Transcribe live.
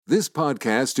This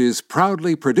podcast is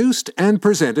proudly produced and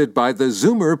presented by the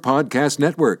Zoomer Podcast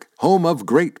Network, home of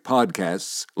great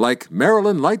podcasts like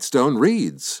Marilyn Lightstone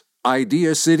Reads,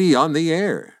 Idea City on the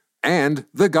Air, and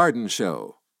The Garden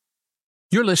Show.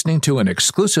 You're listening to an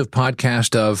exclusive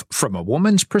podcast of From a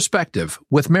Woman's Perspective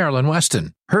with Marilyn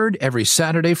Weston, heard every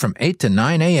Saturday from 8 to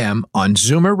 9 a.m. on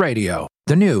Zoomer Radio,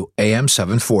 the new AM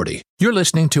 740. You're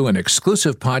listening to an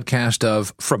exclusive podcast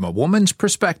of From a Woman's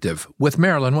Perspective with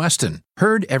Marilyn Weston,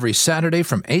 heard every Saturday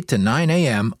from 8 to 9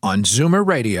 a.m. on Zoomer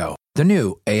Radio, the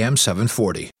new AM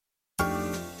 740.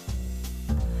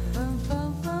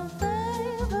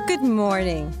 Good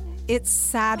morning. It's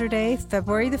Saturday,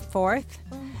 February the 4th,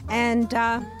 and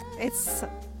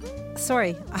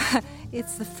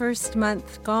it's the first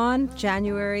month gone,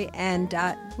 January, and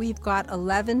we've got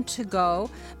 11 to go,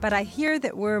 but I hear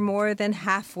that we're more than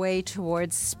halfway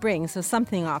towards spring, so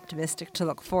something optimistic to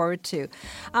look forward to.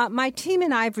 My team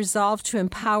and I have resolved to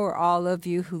empower all of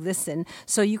you who listen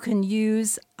so you can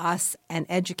use us and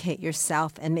educate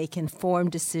yourself and make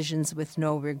informed decisions with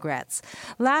no regrets.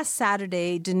 Last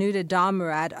Saturday, Danuta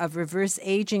Damarad of Reverse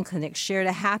Aging Clinic shared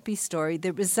a happy story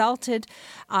that resulted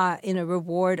in a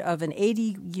reward of an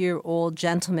 80-year-old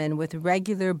gentleman with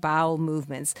regular bowel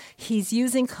movements. He's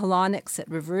using colonics at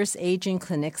Reverse Aging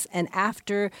Clinics, and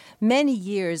after many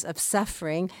years of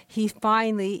suffering, he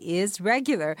finally is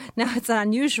regular. Now, it's an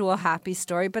unusual happy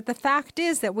story, but the fact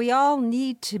is that we all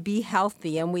need to be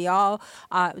healthy, and we all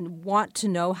want to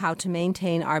know how to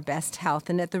maintain our best health.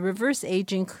 And at the Reverse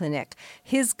Aging Clinic,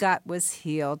 his gut was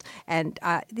healed. And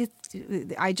I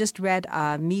just read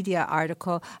a media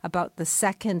article about the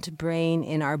second brain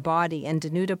in our body, and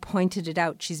Danuta pointed it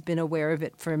out. She's been aware of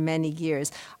it for many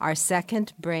years. Our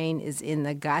second brain is in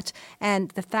the gut, and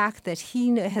the fact that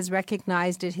he has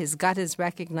recognized it, his gut has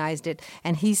recognized it,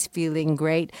 and he's feeling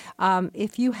great.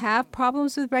 If you have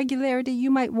problems with regularity,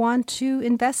 you might want to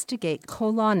investigate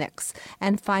colonics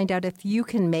and find out if you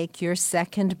can make your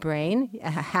second brain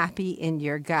happy in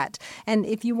your gut. And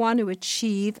if you want to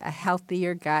achieve a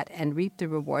healthier gut and reap the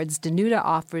rewards, Danuta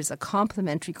offers a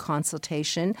complimentary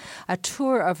consultation, a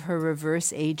tour of her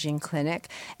Reverse Aging Clinic,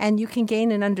 and you can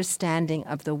gain an understanding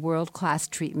of the world-class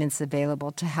treatments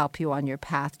available to help you on your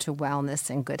path to wellness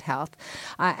and good health.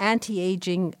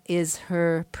 Anti-aging is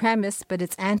her premise, but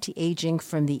it's anti-aging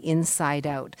from the inside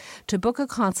out. To book a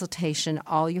consultation,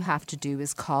 all you have to do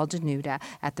is call Danuta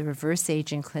at the Reverse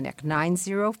Aging Clinic,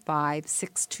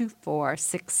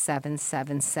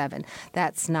 905-624-6777.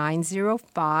 That's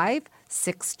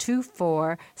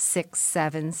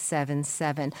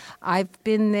 905-624-6777. I've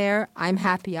been there. I'm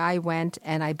happy I went,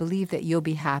 and I believe that you'll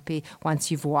be happy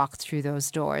once you've walked through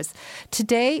those doors.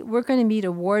 Today, we're going to meet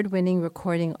award-winning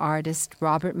recording artist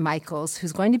Robert Michaels,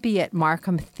 who's going to be at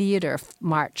Markham Theatre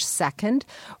March 2nd.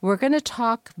 We're going to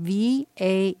talk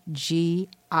VAGINA.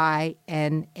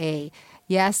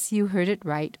 Yes, you heard it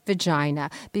right, vagina,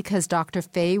 because Dr.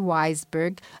 Faye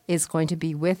Weisberg is going to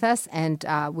be with us, and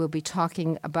we'll be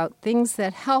talking about things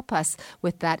that help us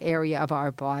with that area of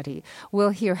our body.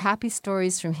 We'll hear happy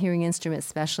stories from hearing instrument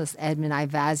specialist Edmund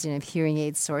Ivazian of Hearing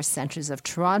Aid Source Centres of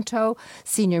Toronto.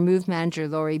 Senior Move Manager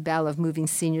Laurie Bell of Moving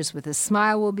Seniors with a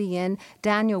Smile will be in.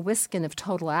 Daniel Wiskin of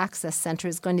Total Access Centre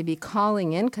is going to be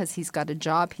calling in because he's got a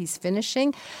job he's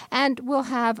finishing. And we'll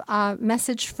have a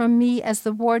message from me as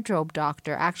the wardrobe doctor.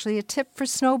 Actually, a tip for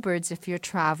snowbirds if you're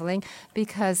traveling,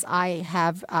 because I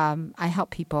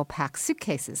help people pack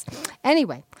suitcases.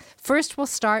 Anyway, first we'll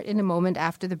start in a moment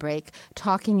after the break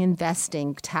talking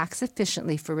investing tax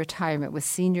efficiently for retirement with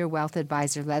Senior Wealth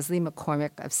Advisor Leslie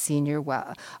McCormick of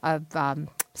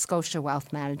Scotia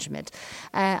Wealth Management.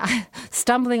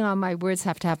 Stumbling on my words,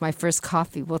 have to have my first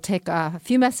coffee. We'll take a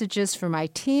few messages from my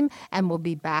team, and we'll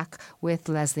be back with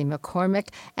Leslie McCormick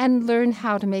and learn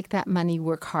how to make that money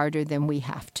work harder than we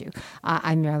have to.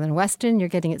 I'm Marilyn Weston. You're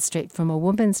getting it straight from a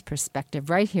woman's perspective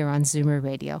right here on Zoomer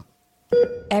Radio.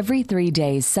 Every 3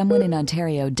 days, someone in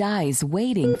Ontario dies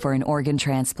waiting for an organ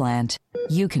transplant.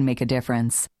 You can make a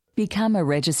difference. Become a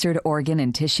registered organ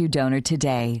and tissue donor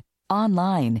today.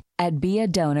 Online at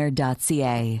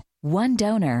beadonor.ca. One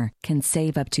donor can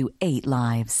save up to 8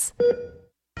 lives.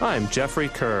 I'm Jeffrey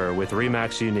Kerr with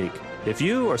RE/MAX Unique. If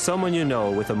you or someone you know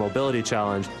with a mobility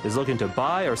challenge is looking to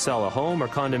buy or sell a home or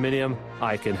condominium,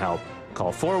 I can help.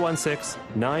 Call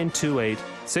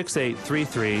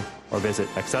 416-928-6833 or visit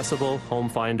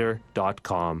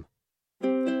accessiblehomefinder.com.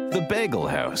 The Bagel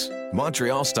House.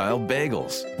 Montreal-style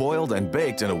bagels, boiled and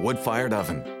baked in a wood-fired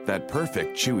oven. That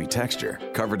perfect chewy texture,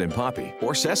 covered in poppy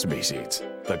or sesame seeds.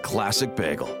 The classic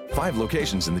bagel. 5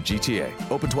 locations in the GTA.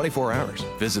 Open 24 hours.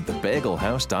 Visit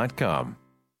thebagelhouse.com.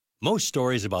 Most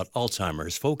stories about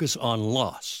Alzheimer's focus on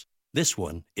loss. This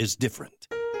one is different.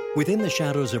 Within the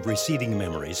shadows of receding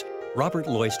memories, Robert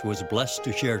Loist was blessed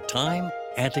to share time,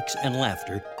 antics, and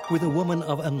laughter with a woman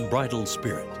of unbridled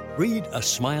spirit. Read A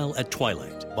Smile at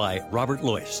Twilight by Robert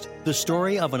Loist, the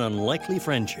story of an unlikely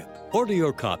friendship. Order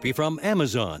your copy from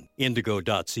Amazon,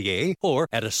 indigo.ca, or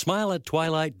at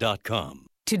asmileattwilight.com.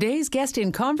 Today's guest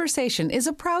in conversation is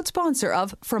a proud sponsor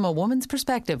of From a Woman's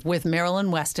Perspective with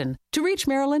Marilyn Weston. To reach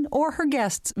Marilyn or her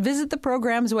guests, visit the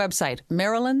program's website,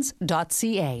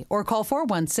 marilyns.ca, or call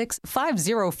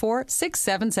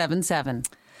 416-504-6777.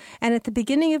 And at the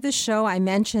beginning of the show, I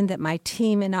mentioned that my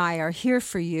team and I are here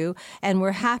for you, and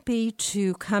we're happy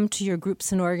to come to your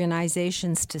groups and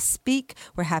organizations to speak.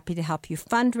 We're happy to help you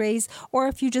fundraise, or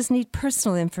if you just need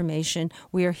personal information,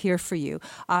 we are here for you.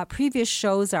 Previous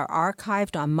shows are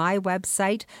archived on my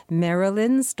website,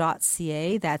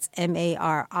 marilyns.ca. That's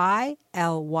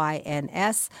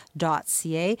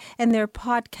MARILYNS.ca, and they're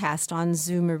podcast on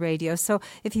Zoomer Radio. So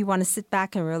if you want to sit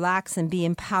back and relax and be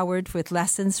empowered with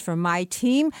lessons from my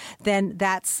team, then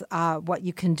that's what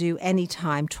you can do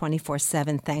anytime,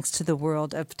 24/7, thanks to the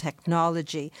world of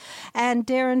technology. And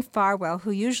Darren Farwell,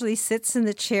 who usually sits in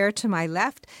the chair to my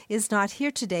left, is not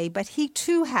here today, but he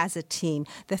too has a team,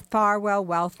 the Farwell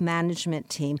Wealth Management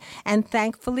Team. And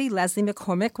thankfully, Leslie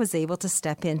McCormick was able to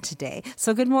step in today.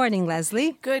 So good morning,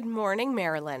 Leslie. Good morning,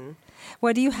 Marilyn.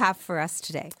 What do you have for us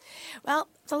today? Well,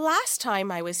 the last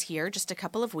time I was here, just a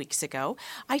couple of weeks ago,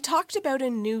 I talked about a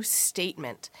new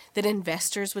statement that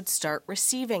investors would start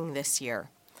receiving this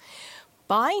year.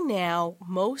 By now,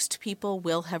 most people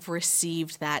will have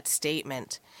received that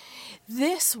statement.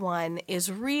 This one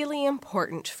is really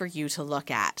important for you to look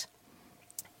at.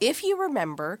 If you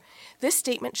remember, this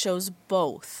statement shows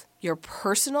both your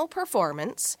personal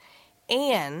performance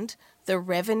and the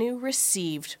revenue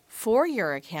received for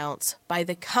your accounts by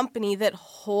the company that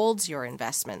holds your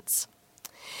investments.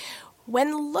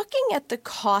 When looking at the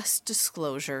cost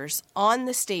disclosures on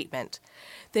the statement,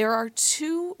 there are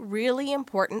two really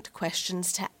important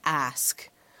questions to ask.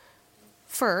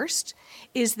 First,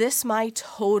 is this my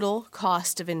total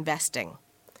cost of investing?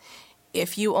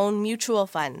 If you own mutual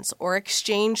funds or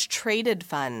exchange-traded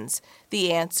funds,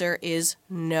 the answer is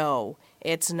no,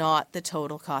 it's not the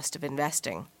total cost of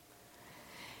investing.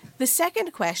 The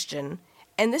second question,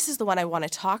 and this is the one I want to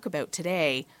talk about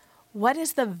today, what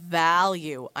is the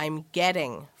value I'm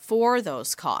getting for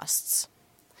those costs?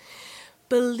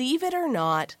 Believe it or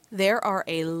not, there are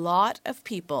a lot of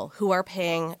people who are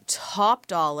paying top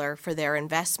dollar for their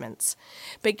investments,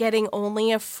 but getting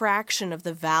only a fraction of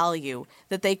the value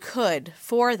that they could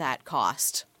for that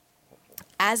cost.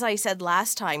 As I said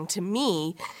last time, to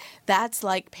me, that's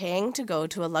like paying to go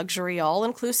to a luxury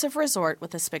all-inclusive resort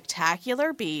with a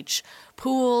spectacular beach,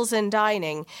 pools, and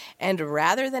dining, and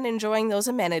rather than enjoying those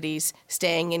amenities,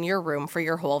 staying in your room for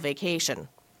your whole vacation.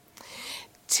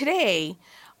 Today,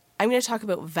 I'm going to talk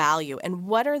about value and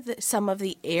what are some of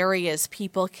the areas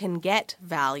people can get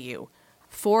value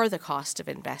for the cost of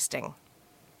investing.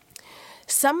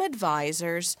 Some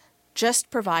advisors just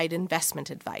provide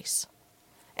investment advice.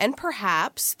 And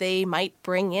perhaps they might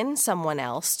bring in someone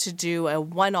else to do a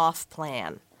one-off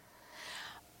plan.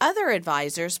 Other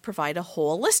advisors provide a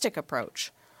holistic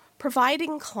approach,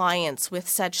 providing clients with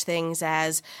such things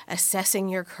as assessing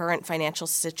your current financial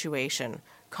situation,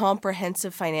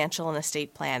 comprehensive financial and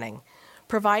estate planning,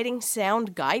 providing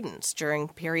sound guidance during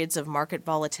periods of market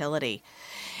volatility,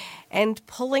 and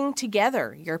pulling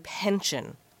together your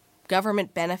pension,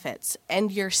 government benefits,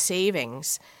 and your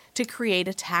savings to create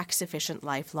a tax-efficient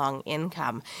lifelong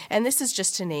income. And this is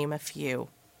just to name a few.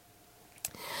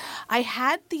 I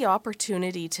had the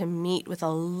opportunity to meet with a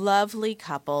lovely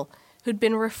couple who'd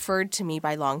been referred to me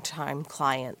by longtime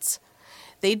clients.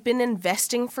 They'd been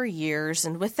investing for years,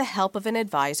 and with the help of an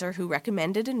advisor who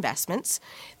recommended investments,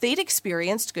 they'd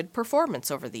experienced good performance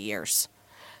over the years.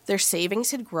 Their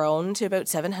savings had grown to about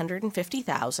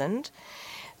 $750,000.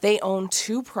 They own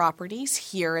 2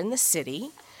 properties here in the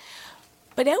city.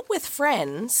 But out with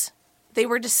friends, they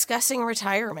were discussing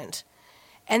retirement,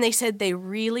 and they said they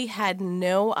really had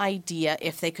no idea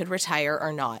if they could retire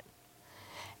or not.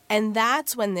 And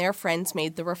that's when their friends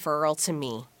made the referral to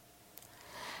me.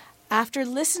 After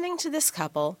listening to this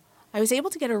couple, I was able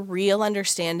to get a real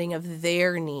understanding of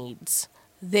their needs,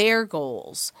 their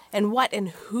goals, and what and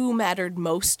who mattered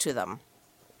most to them.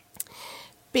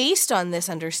 Based on this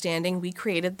understanding, we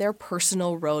created their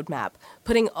personal roadmap,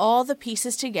 putting all the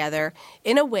pieces together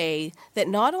in a way that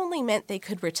not only meant they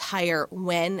could retire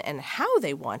when and how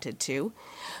they wanted to,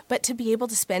 but to be able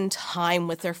to spend time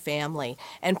with their family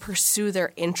and pursue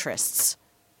their interests.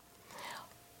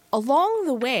 Along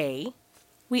the way,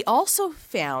 we also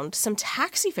found some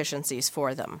tax efficiencies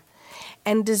for them.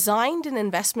 and designed an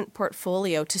investment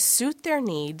portfolio to suit their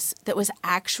needs that was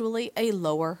actually a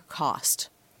lower cost.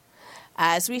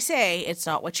 As we say, it's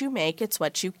not what you make, it's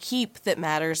what you keep that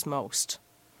matters most.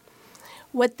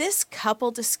 What this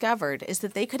couple discovered is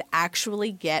that they could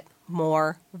actually get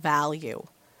more value.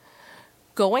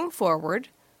 Going forward,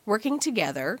 working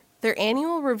together, their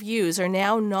annual reviews are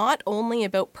now not only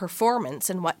about performance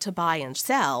and what to buy and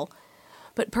sell,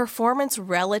 but performance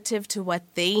relative to what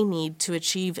they need to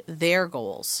achieve their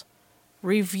goals,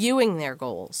 reviewing their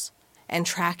goals, and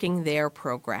tracking their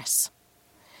progress.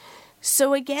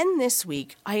 So again this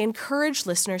week, I encourage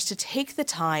listeners to take the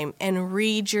time and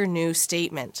read your new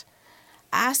statement.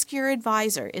 Ask your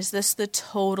advisor, is this the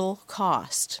total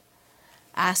cost?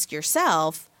 Ask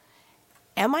yourself,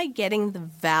 am I getting the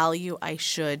value I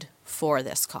should for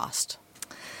this cost?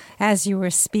 As you were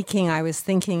speaking, I was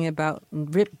thinking about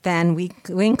Rip Van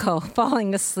Winkle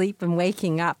falling asleep and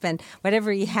waking up. And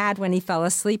whatever he had when he fell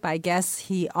asleep, I guess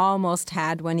he almost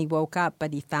had when he woke up,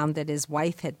 but he found that his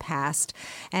wife had passed.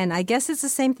 And I guess it's the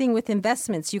same thing with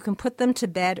investments. You can put them to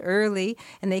bed early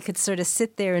and they could sort of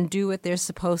sit there and do what they're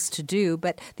supposed to do.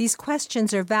 But these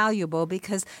questions are valuable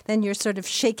because then you're sort of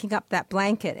shaking up that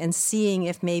blanket and seeing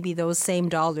if maybe those same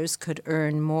dollars could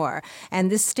earn more.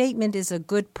 And this statement is a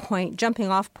good point,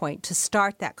 jumping off point to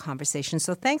start that conversation.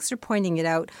 So thanks for pointing it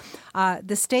out.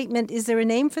 The statement, is there a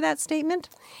name for that statement?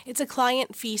 It's a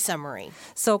client fee summary.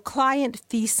 So client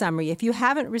fee summary. If you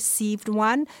haven't received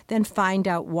one, then find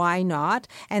out why not.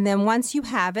 And then once you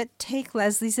have it, take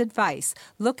Leslie's advice.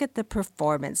 Look at the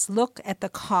performance. Look at the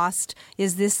cost.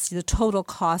 Is this the total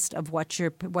cost of what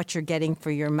you're getting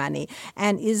for your money?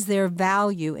 And is there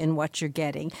value in what you're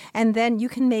getting? And then you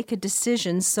can make a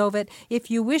decision so that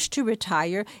if you wish to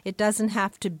retire, it doesn't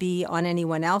have to be on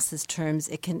anyone else's terms.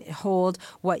 It can hold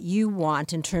what you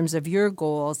want in terms of your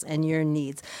goals and your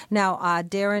needs. Now,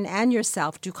 Darren and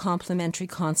yourself do complimentary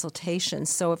consultations.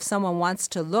 So if someone wants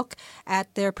to look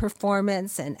at their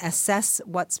performance and assess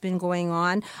what's been going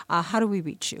on, how do we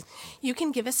reach you? You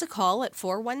can give us a call at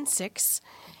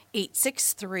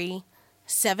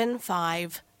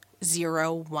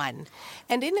 416-863-7501.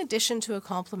 And in addition to a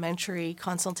complimentary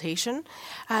consultation,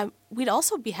 we'd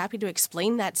also be happy to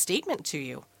explain that statement to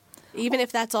you. Even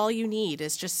if that's all you need,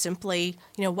 is just simply,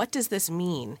 what does this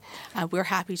mean? We're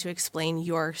happy to explain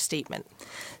your statement.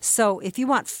 So if you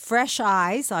want fresh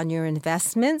eyes on your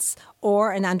investments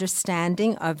or an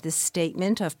understanding of the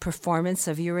statement of performance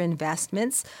of your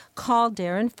investments, call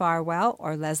Darren Farwell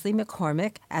or Leslie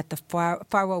McCormick at the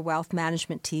Farwell Wealth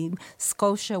Management Team,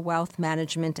 Scotia Wealth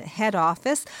Management Head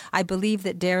Office. I believe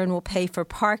that Darren will pay for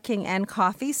parking and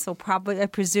coffee, so probably I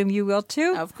presume you will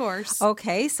too? Of course.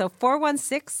 Okay, so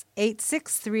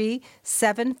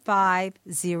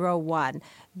 416-863-7501.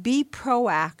 Be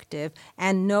proactive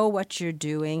and know what you're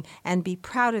doing and be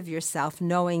proud of yourself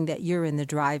knowing that you're in the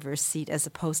driver's seat as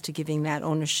opposed to giving that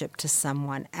ownership to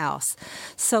someone else.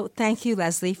 So thank you,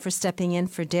 Leslie, for stepping in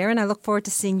for Darren. I look forward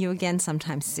to seeing you again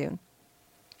sometime soon.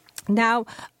 Now,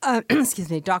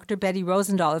 Dr. Betty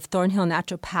Rosendahl of Thornhill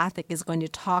Naturopathic is going to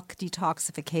talk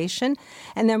detoxification,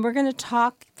 and then we're going to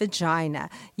talk vagina.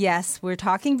 Yes, we're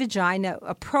talking vagina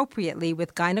appropriately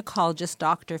with gynecologist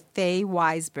Dr. Faye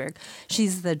Weisberg.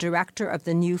 She's the director of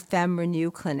the new Femme Renew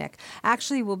Clinic.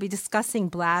 Actually, we'll be discussing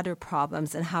bladder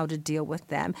problems and how to deal with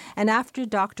them. And after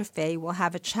Dr. Faye, we'll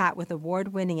have a chat with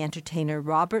award-winning entertainer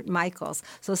Robert Michaels.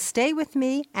 So stay with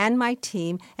me and my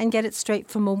team and get it straight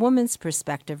from a woman's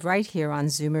perspective right here on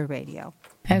Zoomer Radio.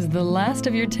 As the last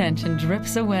of your tension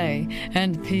drips away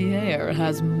and Pierre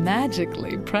has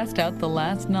magically pressed out the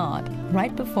last knot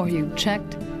right before you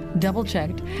checked,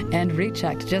 double-checked, and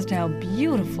rechecked just how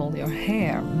beautiful your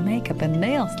hair, makeup, and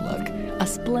nails look, a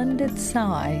splendid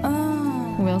sigh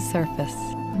will surface.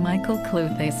 Michael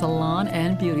Cluthe Salon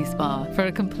and Beauty Spa. For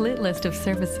a complete list of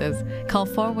services, call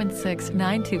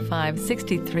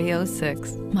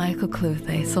 416-925-6306. Michael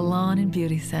Cluthe Salon and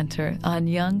Beauty Center on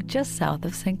Yonge, just south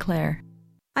of St. Clair.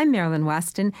 I'm Marilyn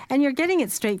Weston, and you're getting it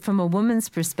straight from a woman's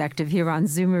perspective here on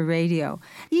Zoomer Radio.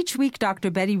 Each week, Dr.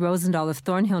 Betty Rosendahl of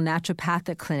Thornhill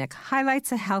Naturopathic Clinic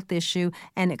highlights a health issue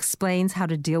and explains how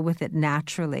to deal with it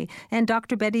naturally. And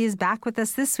Dr. Betty is back with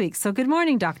us this week. So good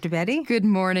morning, Dr. Betty. Good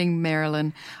morning,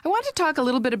 Marilyn. I want to talk a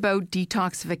little bit about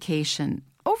detoxification.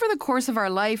 Over the course of our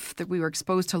life, that we were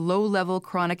exposed to low-level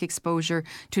chronic exposure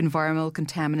to environmental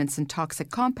contaminants and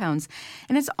toxic compounds,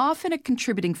 and it's often a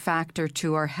contributing factor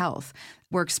to our health.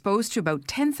 We're exposed to about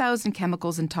 10,000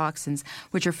 chemicals and toxins,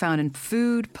 which are found in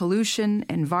food, pollution,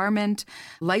 environment,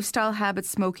 lifestyle habits,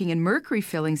 smoking, and mercury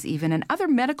fillings even, and other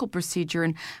medical procedure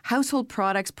and household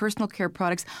products, personal care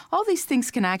products. All these things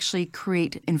can actually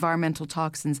create environmental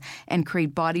toxins and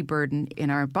create body burden in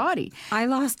our body. I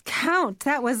lost count.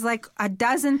 That was like a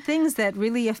dozen things that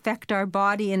really affect our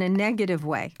body in a negative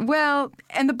way. Well,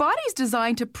 and the body is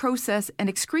designed to process and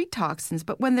excrete toxins,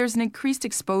 but when there's an increased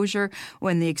exposure,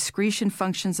 when the excretion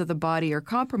functions of the body are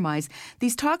compromised,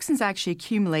 these toxins actually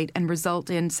accumulate and result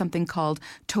in something called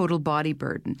total body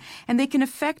burden. And they can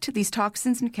affect, these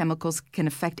toxins and chemicals can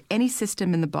affect any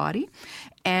system in the body.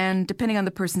 And depending on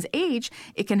the person's age,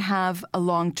 it can have a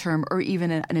long-term or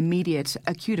even an immediate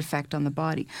acute effect on the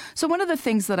body. So one of the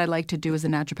things that I like to do as a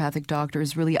naturopathic doctor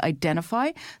is really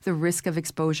identify the risk of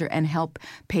exposure and help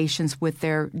patients with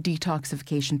their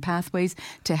detoxification pathways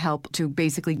to help to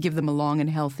basically give them a long and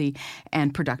healthy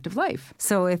and productive life.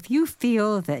 So if you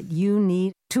feel that you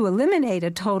need to eliminate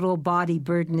a total body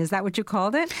burden, is that what you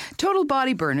called it? Total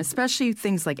body burden, especially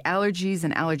things like allergies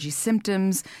and allergy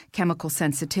symptoms, chemical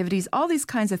sensitivities, all these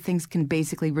kinds of things can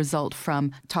basically result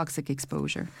from toxic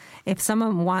exposure. If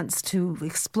someone wants to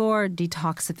explore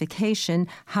detoxification,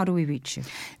 how do we reach you?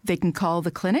 They can call the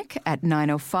clinic at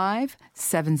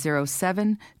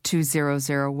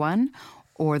 905-707-2001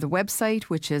 or the website,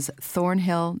 which is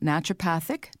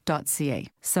thornhillnaturopathic.ca.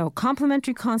 So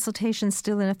complimentary consultation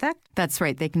still in effect? That's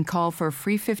right. They can call for a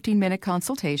free 15-minute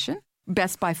consultation,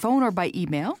 best by phone or by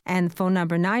email. And phone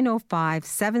number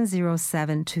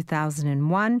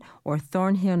 905-707-2001 or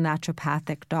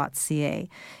thornhillnaturopathic.ca.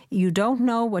 You don't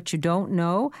know what you don't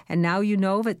know, and now you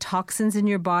know that toxins in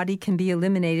your body can be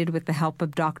eliminated with the help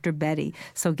of Dr. Betty.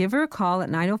 So give her a call at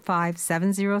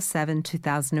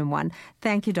 905-707-2001.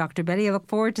 Thank you, Dr. Betty. I look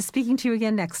forward to speaking to you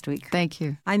again next week. Thank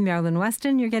you. I'm Marilyn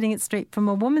Weston. You're getting it straight from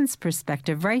a woman's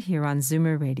perspective right here on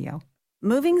Zoomer Radio.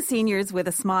 Moving seniors with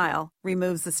a smile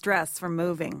removes the stress from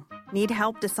moving. Need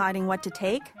help deciding what to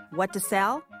take, what to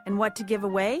sell, and what to give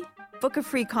away? Book a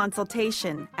free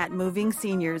consultation at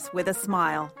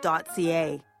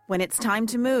movingseniorswithasmile.ca. When it's time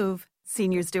to move,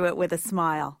 seniors do it with a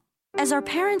smile. As our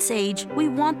parents age, we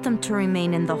want them to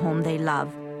remain in the home they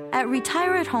love. At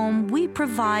Retire at Home, we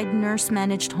provide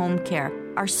nurse-managed home care.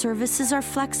 Our services are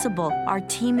flexible, our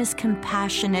team is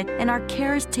compassionate, and our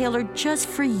care is tailored just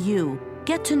for you.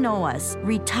 Get to know us,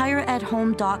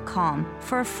 retireathome.com.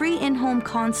 For a free in-home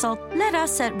consult, let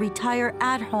us at Retire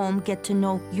at Home get to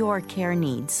know your care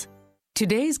needs.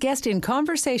 Today's guest in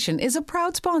conversation is a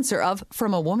proud sponsor of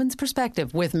From a Woman's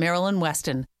Perspective with Marilyn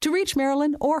Weston. To reach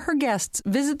Marilyn or her guests,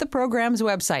 visit the program's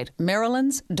website,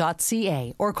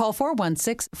 marilyns.ca, or call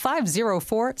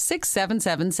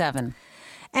 416-504-6777.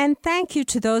 And thank you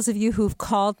to those of you who've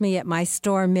called me at my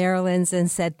store, Marilyn's, and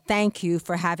said thank you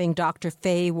for having Dr.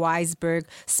 Faye Weisberg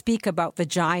speak about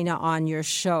vagina on your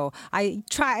show. I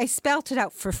spelt it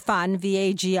out for fun,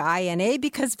 V-A-G-I-N-A,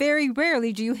 because very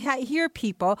rarely do you hear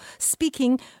people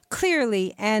speaking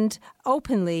clearly and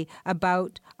openly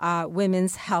about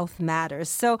women's health matters.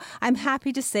 So I'm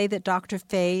happy to say that Dr.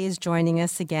 Faye is joining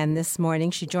us again this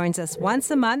morning. She joins us once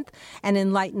a month and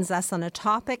enlightens us on a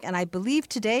topic. And I believe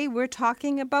today we're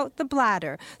talking about the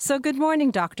bladder. So good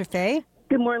morning, Dr. Faye.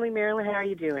 Good morning, Marilyn. How are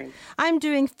you doing? I'm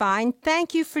doing fine.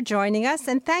 Thank you for joining us,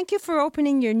 and thank you for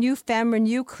opening your new Femme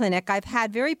Renew clinic. I've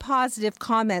had very positive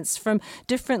comments from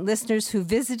different listeners who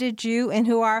visited you and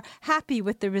who are happy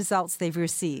with the results they've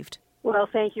received. Well,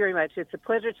 thank you very much. It's a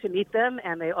pleasure to meet them,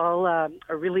 and they all are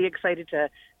really excited to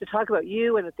talk about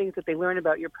you and the things that they learn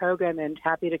about your program, and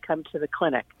happy to come to the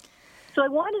clinic. So I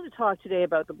wanted to talk today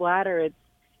about the bladder.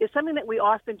 It's something that we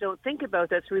often don't think about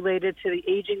that's related to the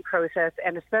aging process,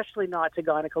 and especially not to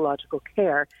gynecological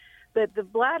care. But the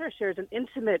bladder shares an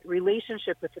intimate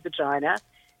relationship with the vagina,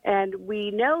 and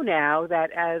we know now that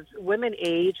as women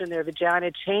age and their vagina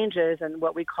changes and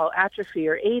what we call atrophy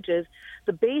or ages,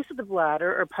 the base of the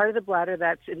bladder or part of the bladder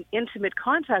that's in intimate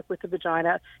contact with the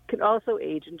vagina can also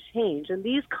age and change. And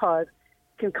these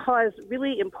can cause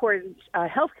really important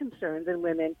health concerns in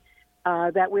women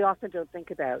that we often don't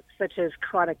think about, such as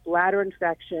chronic bladder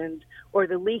infections or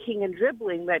the leaking and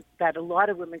dribbling that a lot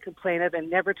of women complain of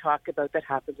and never talk about that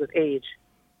happens with age.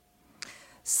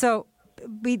 So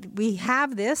we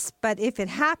have this, but if it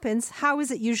happens, how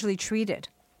is it usually treated?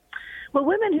 Well,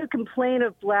 women who complain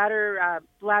of bladder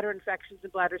infections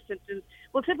and bladder symptoms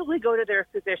will typically go to their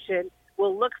physician,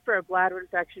 will look for a bladder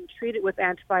infection, treat it with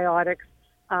antibiotics,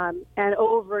 and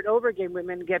over again,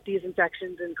 women get these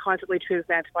infections and constantly treated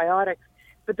with antibiotics.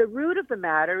 But the root of the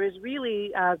matter is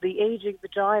really the aging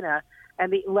vagina,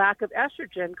 and the lack of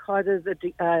estrogen causes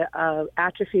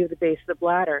atrophy of the base of the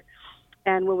bladder.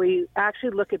 And when we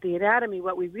actually look at the anatomy,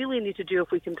 what we really need to do,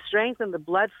 if we can strengthen the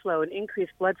blood flow and increase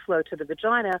blood flow to the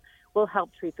vagina, will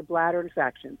help treat the bladder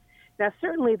infections. Now,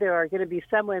 certainly there are going to be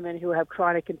some women who have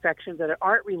chronic infections that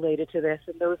aren't related to this,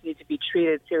 and those need to be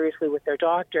treated seriously with their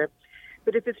doctor.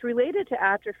 But if it's related to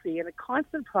atrophy and a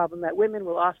constant problem that women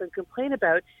will often complain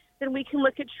about, then we can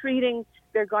look at treating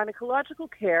their gynecological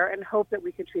care and hope that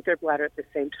we can treat their bladder at the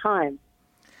same time.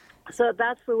 So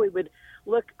that's where we would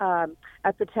look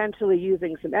at potentially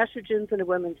using some estrogens in a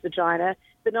woman's vagina,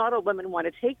 but not all women want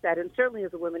to take that. And certainly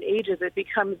as a woman ages, it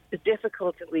becomes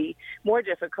more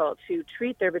difficult to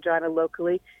treat their vagina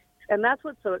locally. And that's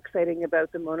what's so exciting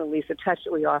about the Mona Lisa Touch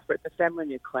that we offer at the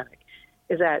FemRenew Clinic,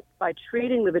 is that by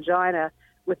treating the vagina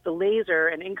with the laser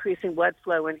and increasing blood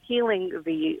flow and healing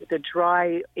the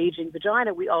dry, aging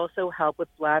vagina, we also help with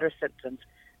bladder symptoms,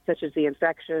 such as the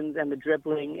infections and the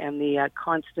dribbling and the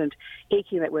constant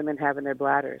aching that women have in their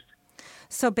bladders.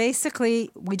 So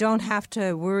basically, we don't have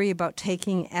to worry about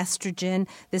taking estrogen.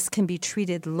 This can be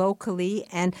treated locally,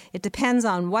 and it depends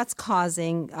on what's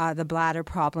causing the bladder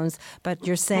problems. But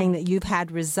you're saying that you've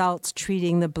had results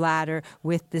treating the bladder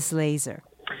with this laser.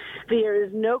 There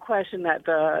is no question that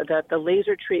the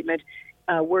laser treatment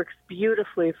works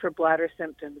beautifully for bladder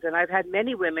symptoms. And I've had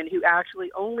many women who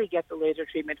actually only get the laser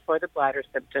treatment for the bladder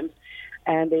symptoms,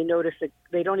 and they notice that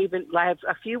they don't even, I have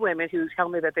a few women who tell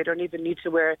me that they don't even need to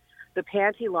wear the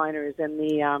panty liners and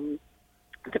the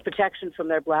protection from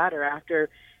their bladder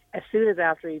as soon as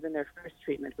after even their first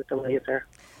treatment with the laser.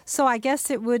 So I guess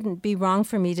it wouldn't be wrong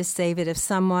for me to say that if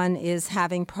someone is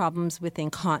having problems with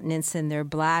incontinence in their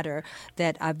bladder,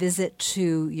 that a visit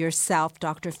to yourself,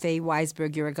 Dr. Faye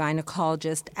Weisberg, you're a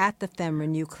gynecologist at the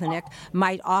FemRenew Clinic,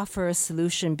 might offer a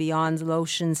solution beyond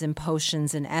lotions and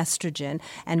potions and estrogen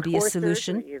and be a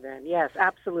solution. Even. Yes,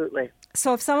 absolutely.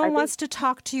 So if someone wants to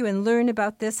talk to you and learn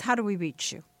about this, how do we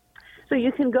reach you? So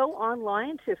you can go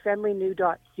online to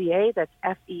femrenew.ca, that's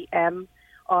FEMRENEW.ca,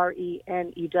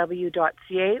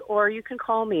 or you can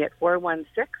call me at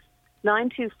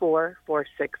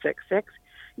 416-924-4666.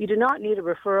 You do not need a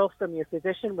referral from your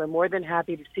physician. We're more than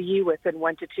happy to see you within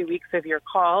 1 to 2 weeks of your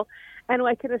call, and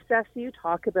I can assess you,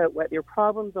 talk about what your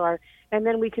problems are, and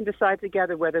then we can decide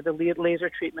together whether the laser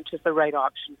treatment is the right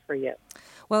option for you.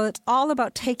 Well, it's all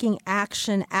about taking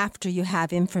action after you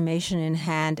have information in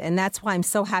hand, and that's why I'm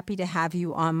so happy to have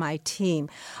you on my team.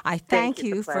 I thank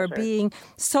you for being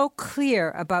so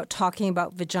clear about talking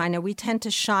about vagina. We tend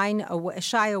to shy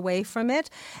away from it,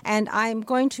 and I'm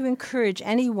going to encourage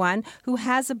anyone who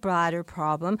has a bladder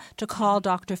problem to call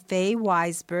Dr. Faye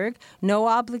Weisberg. No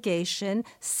obligation.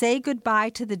 Say goodbye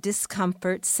to the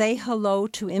discomfort. Say hello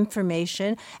to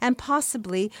information, and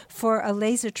possibly for a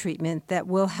laser treatment that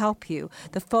will help you.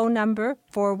 The phone number,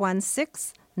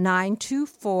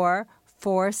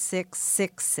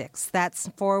 416-924-4666. That's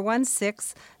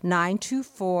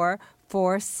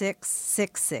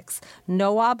 416-924-4666.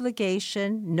 No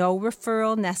obligation, no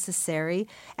referral necessary,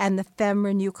 and the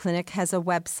FemRenew Clinic has a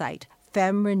website,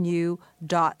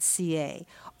 femrenew.ca.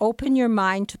 Open your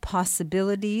mind to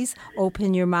possibilities,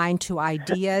 open your mind to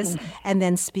ideas, and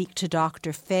then speak to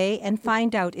Dr. Faye and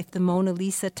find out if the Mona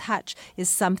Lisa Touch is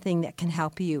something that can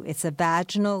help you. It's a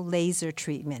vaginal laser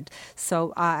treatment.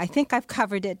 So I think I've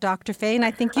covered it, Dr. Faye, and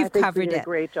I think you've covered it. You did a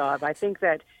great job. I think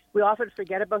that we often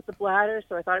forget about the bladder,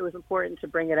 so I thought it was important to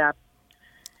bring it up.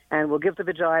 And we'll give the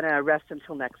vagina a rest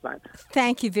until next month.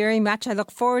 Thank you very much. I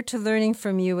look forward to learning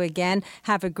from you again.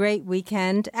 Have a great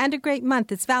weekend and a great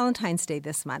month. It's Valentine's Day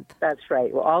this month. That's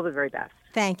right. Well, all the very best.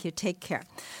 Thank you. Take care.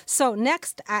 So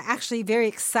next, actually, very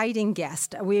exciting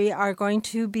guest. We are going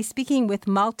to be speaking with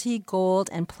multi-gold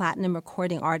and platinum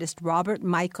recording artist Robert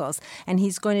Michaels, and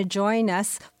he's going to join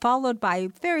us, followed by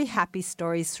very happy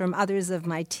stories from others of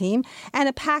my team and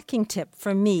a packing tip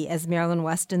from me as Marilyn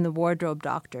Weston, the wardrobe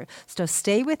doctor. So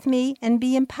stay with me and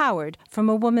be empowered from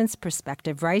a woman's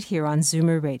perspective right here on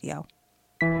Zoomer Radio.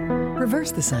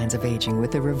 Reverse the signs of aging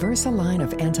with the Reversa line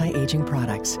of anti-aging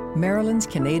products, Maryland's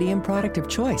Canadian product of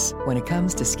choice when it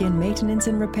comes to skin maintenance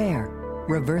and repair.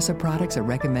 Reversa products are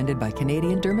recommended by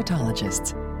Canadian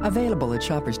dermatologists. Available at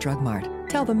Shoppers Drug Mart.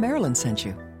 Tell them Maryland sent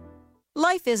you.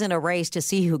 Life isn't a race to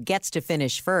see who gets to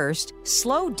finish first.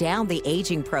 Slow down the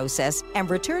aging process and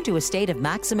return to a state of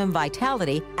maximum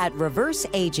vitality at Reverse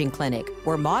Aging Clinic,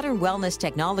 where modern wellness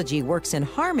technology works in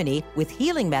harmony with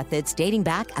healing methods dating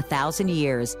back 1,000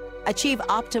 years. Achieve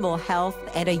optimal health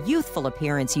and a youthful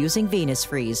appearance using Venus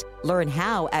Freeze. Learn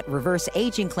how at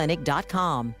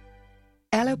reverseagingclinic.com.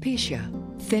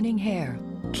 Alopecia, thinning hair,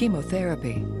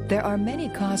 Chemotherapy. There are many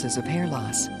causes of hair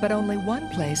loss, but only one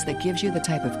place that gives you the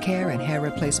type of care and hair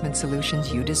replacement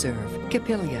solutions you deserve.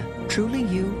 Capilia, Truly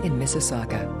You in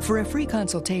Mississauga. For a free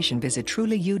consultation, visit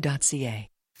trulyu.ca.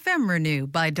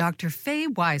 FemRenew by Dr. Faye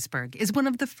Weisberg is one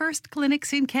of the first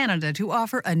clinics in Canada to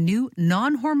offer a new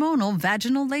non-hormonal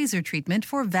vaginal laser treatment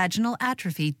for vaginal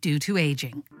atrophy due to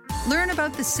aging. Learn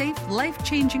about the safe,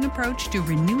 life-changing approach to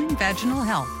renewing vaginal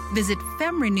health. Visit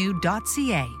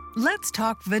femrenew.ca. Let's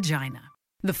talk vagina.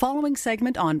 The following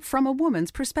segment on From a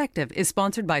Woman's Perspective is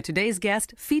sponsored by today's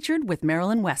guest, featured with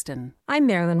Marilyn Weston. I'm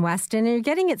Marilyn Weston, and you're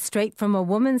getting it straight from a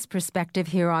woman's perspective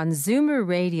here on Zoomer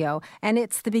Radio. And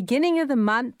it's the beginning of the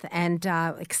month, and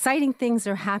exciting things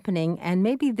are happening. And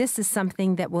maybe this is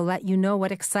something that will let you know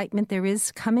what excitement there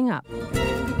is coming up.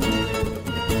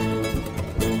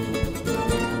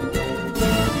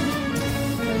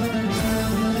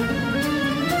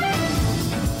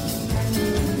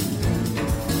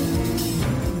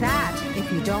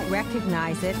 Don't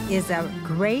recognize it, is a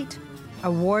great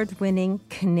award-winning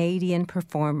Canadian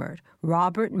performer,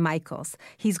 Robert Michaels.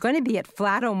 He's going to be at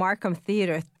Flato Markham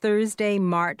Theatre Thursday,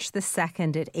 March the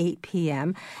 2nd at 8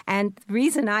 p.m. And the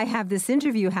reason I have this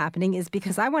interview happening is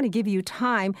because I want to give you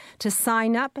time to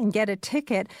sign up and get a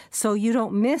ticket so you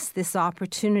don't miss this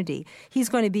opportunity. He's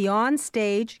going to be on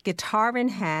stage, guitar in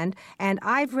hand, and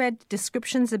I've read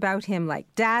descriptions about him like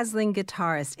dazzling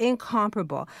guitarist,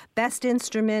 incomparable, best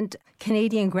instrument,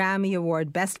 Canadian Grammy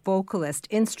Award, best vocalist,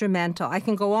 instrumental. I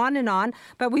can go on,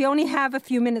 but we only have a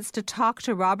few minutes to talk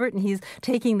to Robert, and he's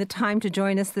taking the time to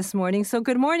join us this morning. So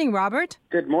good morning, Robert.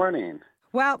 Good morning.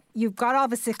 Well, you've got all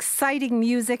this exciting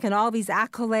music and all these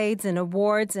accolades and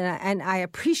awards, and I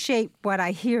appreciate what I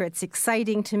hear. It's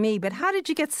exciting to me. But how did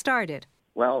you get started?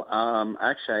 Well,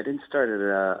 actually, I didn't start at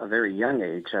a very young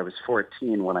age. I was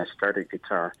 14 when I started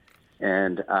guitar.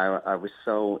 And I was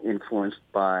so influenced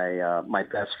by my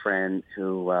best friend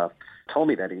who told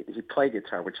me that he played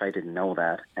guitar, which I didn't know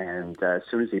that. And as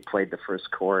soon as he played the first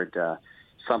chord,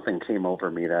 something came over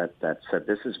me that said,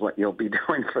 this is what you'll be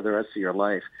doing for the rest of your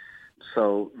life.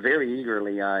 So very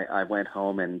eagerly, I went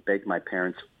home and begged my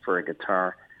parents for a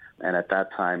guitar. And at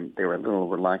that time, they were a little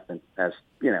reluctant as,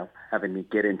 having me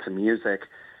get into music.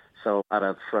 So out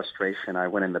of frustration, I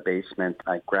went in the basement,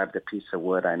 I grabbed a piece of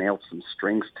wood, I nailed some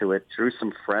strings to it, drew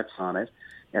some frets on it,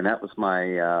 and that was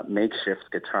my makeshift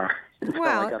guitar until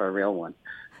I got a real one.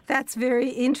 That's very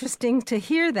interesting to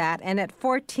hear that. And at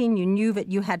 14, you knew that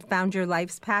you had found your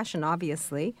life's passion,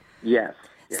 obviously. Yes.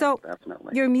 So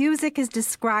definitely. Your music is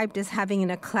described as having an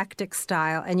eclectic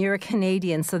style, and you're a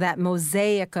Canadian, so that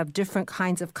mosaic of different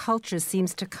kinds of cultures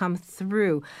seems to come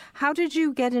through. How did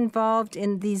you get involved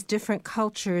in these different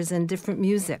cultures and different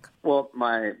music? Well,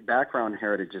 my background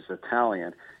heritage is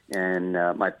Italian, and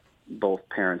my both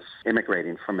parents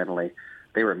immigrating from Italy,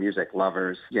 they were music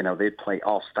lovers. They'd play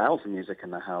all styles of music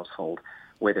in the household,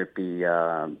 whether it be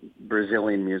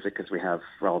Brazilian music, because we have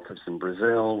relatives in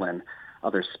Brazil, and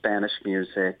other Spanish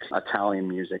music, Italian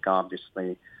music,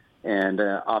 obviously. And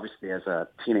obviously, as a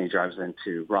teenager, I was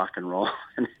into rock and roll.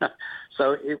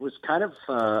 So it was kind of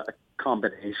a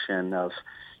combination of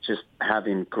just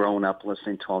having grown up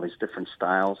listening to all these different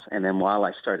styles. And then while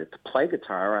I started to play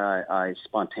guitar, I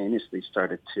spontaneously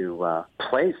started to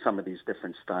play some of these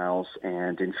different styles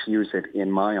and infuse it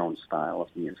in my own style of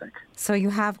music. So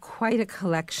you have quite a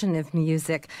collection of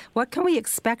music. What can we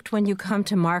expect when you come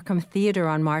to Markham Theatre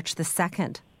on March the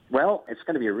 2nd? Well, it's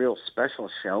going to be a real special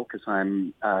show because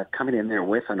I'm coming in there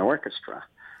with an orchestra.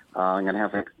 I'm going to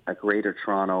have a Greater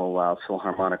Toronto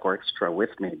Philharmonic Orchestra with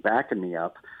me, backing me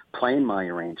up, playing my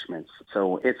arrangements.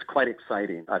 So it's quite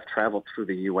exciting. I've traveled through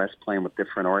the U.S. playing with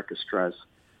different orchestras,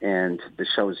 and the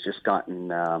show's just gotten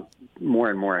more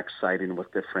and more exciting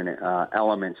with different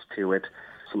elements to it.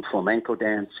 Some flamenco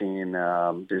dancing.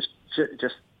 There's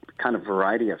just kind of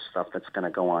variety of stuff that's going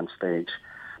to go on stage.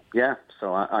 Yeah,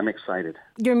 so I'm excited.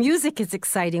 Your music is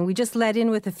exciting. We just let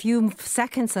in with a few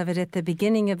seconds of it at the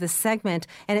beginning of the segment,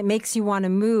 and it makes you want to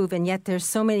move, and yet there's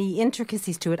so many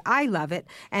intricacies to it. I love it,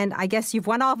 and I guess you've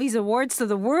won all these awards, so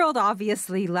the world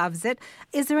obviously loves it.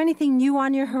 Is there anything new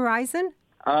on your horizon?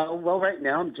 Well, right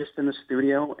now I'm just in the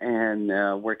studio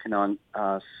and working on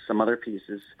some other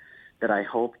pieces that I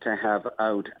hope to have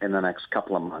out in the next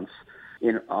couple of months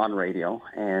on radio,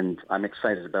 and I'm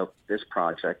excited about this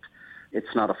project.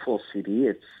 It's not a full CD.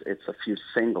 It's a few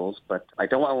singles, but I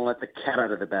don't want to let the cat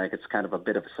out of the bag. It's kind of a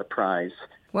bit of a surprise.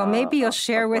 Well, maybe you'll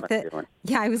share with it.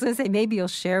 Yeah, I was going to say maybe you'll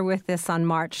share with us on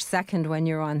March 2nd when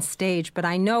you're on stage. But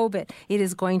I know that it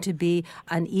is going to be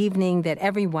an evening that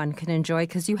everyone can enjoy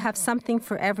because you have something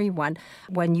for everyone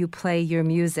when you play your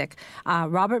music.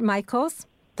 Robert Michaels,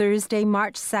 Thursday,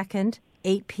 March 2nd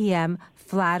 8 p.m.,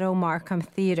 Flato Markham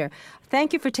Theatre.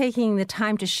 Thank you for taking the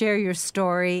time to share your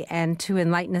story and to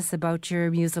enlighten us about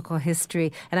your musical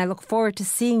history. And I look forward to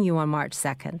seeing you on March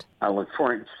 2nd. I look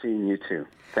forward to seeing you too.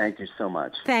 Thank you so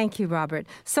much. Thank you, Robert.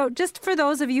 So just for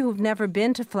those of you who've never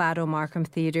been to Flato Markham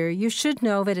Theatre, you should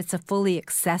know that it's a fully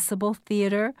accessible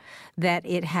theatre, that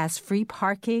it has free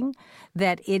parking,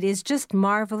 that it is just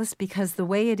marvelous because the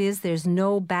way it is, there's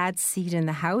no bad seat in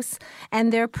the house,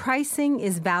 and their pricing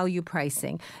is value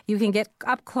pricing. You can get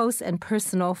up close and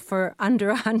personal for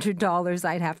under $100,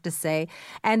 I'd have to say,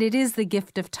 and it is the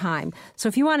gift of time. So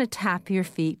if you want to tap your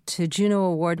feet to Juno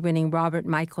Award-winning Robert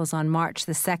Michaels on March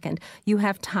the 2nd, you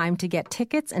have time to get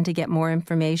tickets and to get more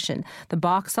information. The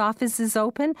box office is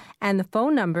open, and the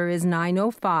phone number is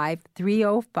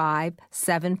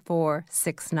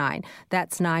 905-305-7469.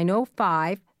 That's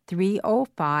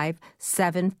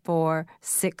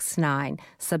 905-305-7469.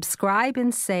 Subscribe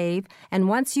and save, and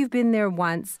once you've been there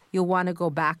once, you'll want to go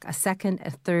back a second,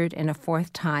 a third, and a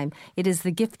fourth time. It is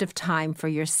the gift of time for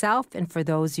yourself and for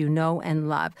those you know and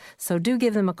love. So do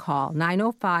give them a call,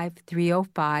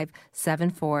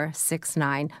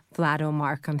 905-305-7469, Flato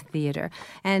Markham Theatre.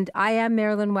 And I am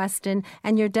Marilyn Weston,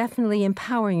 and you're definitely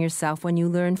empowering yourself when you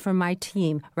learn from my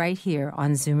team right here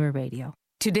on Zoomer Radio.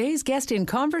 Today's guest in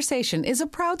conversation is a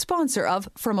proud sponsor of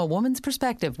From a Woman's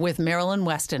Perspective with Marilyn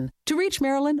Weston. To reach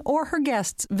Marilyn or her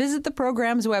guests, visit the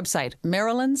program's website,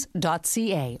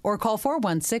 marilyns.ca, or call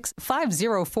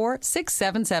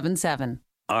 416-504-6777.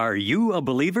 Are you a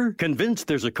believer? Convinced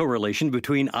there's a correlation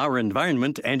between our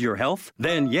environment and your health?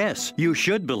 Then yes, you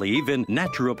should believe in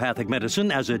naturopathic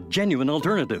medicine as a genuine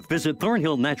alternative. Visit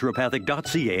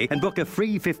thornhillnaturopathic.ca and book a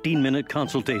free 15-minute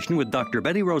consultation with Dr.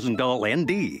 Betty Rosendahl,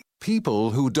 ND.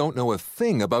 People who don't know a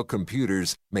thing about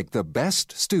computers make the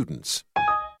best students.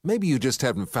 Maybe you just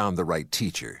haven't found the right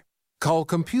teacher. Call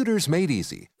Computers Made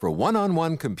Easy for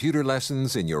one-on-one computer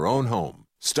lessons in your own home,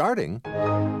 starting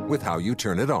with how you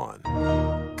turn it on.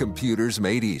 Computers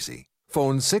Made Easy.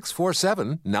 Phone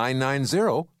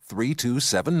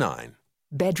 647-990-3279.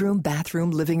 Bedroom,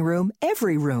 bathroom, living room,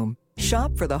 every room.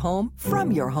 Shop for the home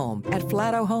from your home at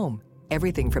Flato Home.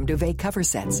 Everything from duvet cover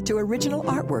sets to original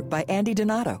artwork by Andy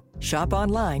Donato. Shop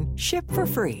online, ship for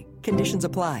free. Conditions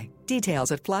apply.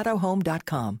 Details at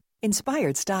flatohome.com.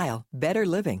 Inspired style, better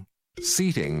living.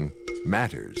 Seating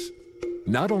matters.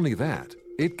 Not only that,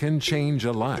 it can change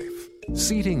a life.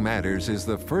 Seating Matters is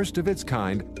the first of its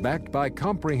kind, backed by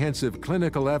comprehensive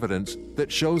clinical evidence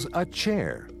that shows a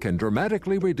chair can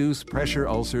dramatically reduce pressure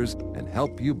ulcers and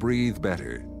help you breathe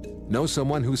better. Know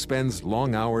someone who spends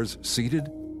long hours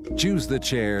seated? Choose the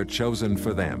chair chosen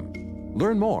for them.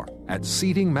 Learn more at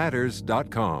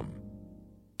seatingmatters.com.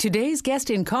 Today's guest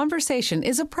in conversation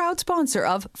is a proud sponsor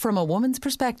of From a Woman's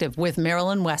Perspective with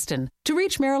Marilyn Weston. To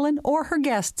reach Marilyn or her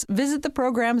guests, visit the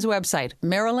program's website,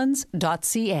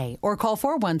 marilyns.ca, or call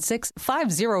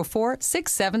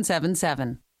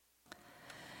 416-504-6777.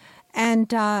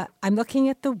 And I'm looking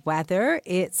at the weather.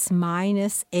 It's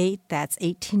 -8. That's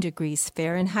 18 degrees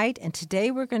Fahrenheit. And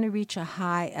today we're going to reach a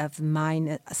high of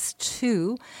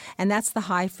 -2. And that's the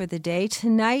high for the day.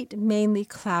 Tonight, mainly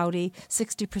cloudy,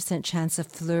 60% chance of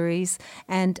flurries.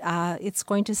 And it's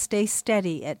going to stay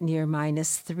steady at near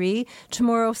 -3.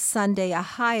 Tomorrow, Sunday, a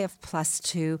high of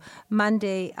 +2.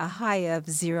 Monday, a high of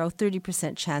 0,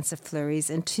 30% chance of flurries.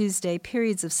 And Tuesday,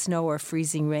 periods of snow or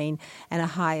freezing rain and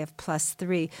a high of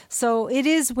 +3. So it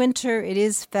is winter, it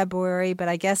is February, but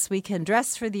I guess we can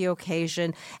dress for the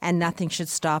occasion and nothing should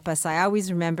stop us. I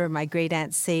always remember my great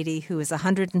aunt Sadie, who was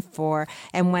 104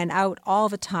 and went out all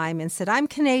the time and said, I'm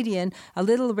Canadian, a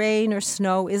little rain or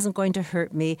snow isn't going to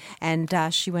hurt me. And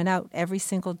she went out every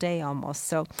single day almost.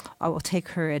 So I will take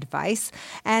her advice.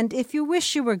 And if you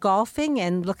wish you were golfing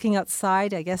and looking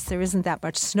outside, I guess there isn't that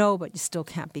much snow, but you still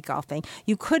can't be golfing.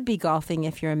 You could be golfing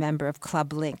if you're a member of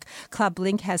Club Link. Club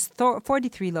Link has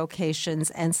 43 locations,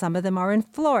 and some of them are in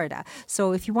Florida.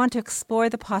 So if you want to explore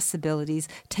the possibilities,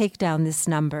 take down this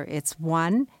number. It's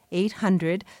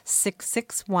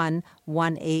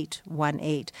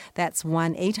 1-800-661-1818. That's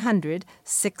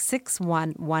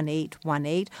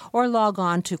 1-800-661-1818. Or log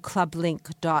on to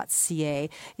clublink.ca.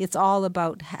 It's all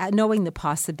about knowing the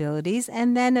possibilities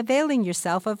and then availing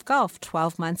yourself of golf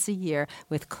 12 months a year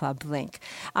with Club Link.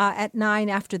 At 9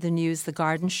 after the news, the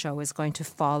Garden Show is going to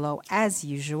follow as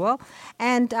usual.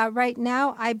 And right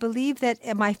now, I believe that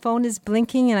my phone is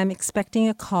blinking and I'm expecting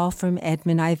a call from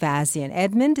Edmund Ivazian.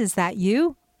 Edmund, is that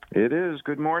you? It is.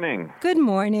 Good morning. Good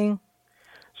morning.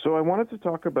 So I wanted to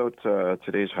talk about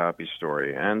today's happy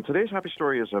story. And today's happy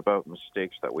story is about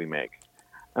mistakes that we make.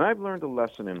 And I've learned a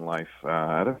lesson in life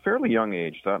at a fairly young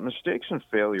age that mistakes and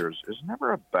failures is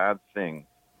never a bad thing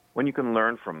when you can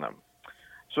learn from them.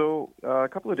 So a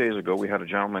couple of days ago, we had a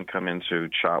gentleman come in to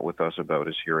chat with us about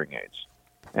his hearing aids.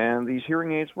 And these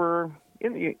hearing aids were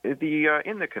in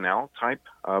the canal type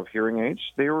of hearing aids.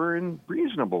 They were in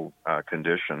reasonable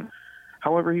condition.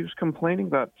 However, he was complaining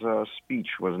that speech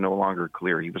was no longer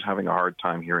clear. He was having a hard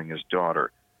time hearing his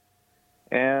daughter.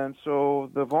 And so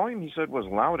the volume, he said, was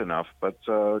loud enough, but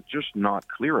just not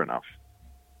clear enough.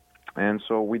 And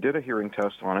so we did a hearing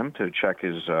test on him to check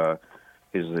his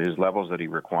levels that he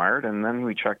required, and then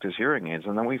we checked his hearing aids,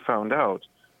 and then we found out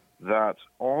that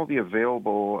all the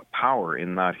available power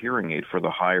in that hearing aid for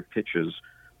the higher pitches,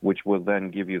 which will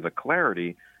then give you the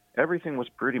clarity, everything was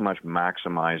pretty much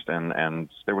maximized, and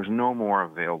there was no more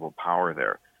available power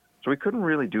there. So we couldn't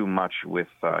really do much with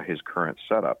his current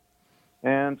setup.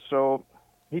 And so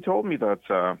he told me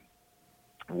that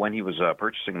when he was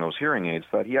purchasing those hearing aids,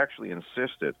 that he actually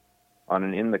insisted on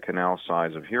an in-the-canal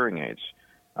size of hearing aids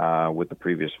with the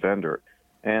previous vendor.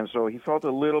 And so he felt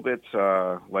a little bit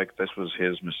like this was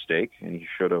his mistake, and he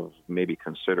should have maybe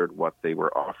considered what they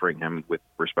were offering him with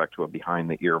respect to a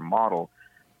behind-the-ear model.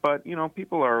 But, you know,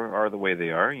 people are the way they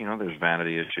are. You know, there's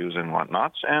vanity issues and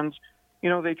whatnots. And, you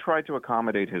know, they tried to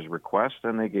accommodate his request,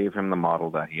 and they gave him the model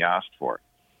that he asked for.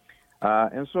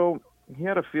 And so he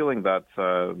had a feeling that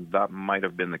that might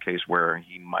have been the case where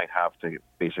he might have to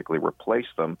basically replace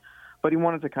them, but he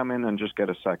wanted to come in and just get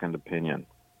a second opinion.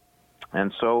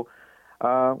 And so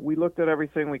we looked at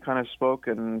everything. We kind of spoke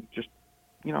and just,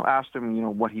 you know, asked him, you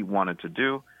know, what he wanted to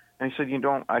do. And he said,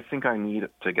 I think I need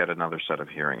to get another set of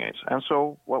hearing aids. And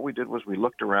so what we did was we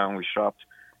looked around, we shopped,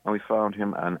 and we found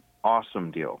him an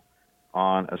awesome deal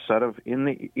on a set of in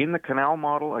the canal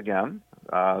model again,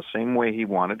 same way he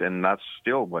wanted, and that's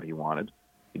still what he wanted.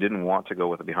 He didn't want to go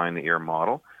with a behind-the-ear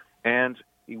model. And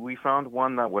we found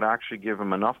one that would actually give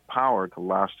him enough power to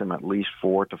last him at least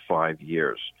 4 to 5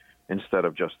 years instead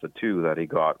of just the 2 that he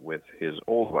got with his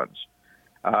old ones.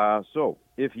 So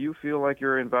if you feel like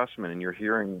your investment in your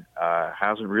hearing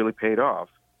hasn't really paid off,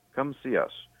 come see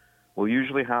us. We'll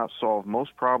usually solve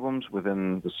most problems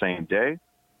within the same day,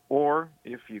 or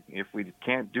if we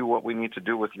can't do what we need to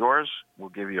do with yours, we'll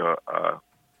give you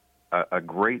a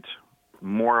great,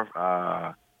 more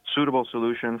suitable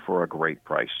solution for a great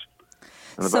price.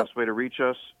 And the best way to reach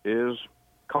us is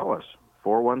call us,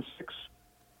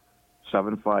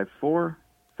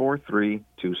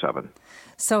 416-754-4327.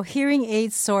 So Hearing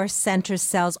Aid Source Center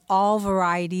sells all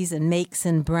varieties and makes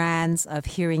and brands of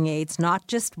hearing aids, not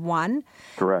just one.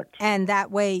 Correct. And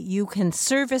that way you can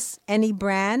service any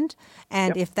brand,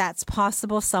 and if that's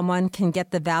possible, someone can get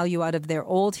the value out of their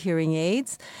old hearing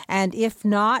aids. And if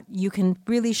not, you can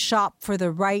really shop for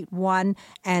the right one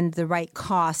and the right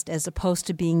cost as opposed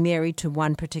to being married to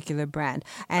one particular brand.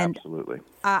 And absolutely.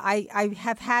 I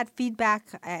have had feedback,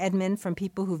 Edmund, from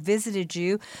people who visited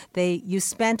you. You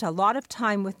spent a lot of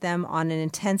time with them on an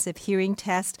intensive hearing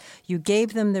test. You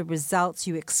gave them the results.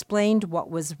 You explained what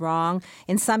was wrong.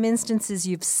 In some instances,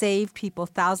 you've saved people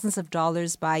thousands of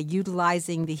dollars by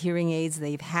utilizing the hearing aids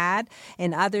they've had.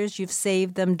 In others, you've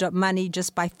saved them money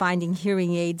just by finding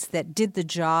hearing aids that did the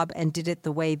job and did it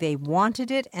the way they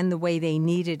wanted it and the way they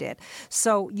needed it.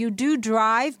 So you do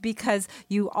drive because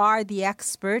you are the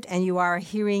expert and you are a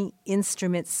hearing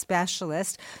instrument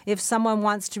specialist. If someone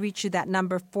wants to reach you, that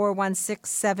number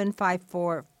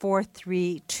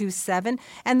 416-754-4327.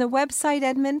 And the website,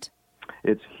 Edmund?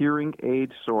 It's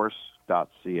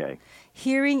hearingaidsource.ca.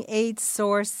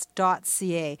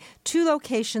 Hearingaidsource.ca. 2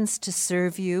 locations to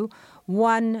serve you.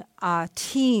 One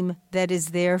team that is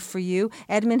there for you.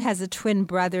 Edmund has a twin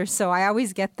brother, so I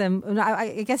always get them.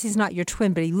 I guess he's not your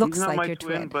twin, but he looks like your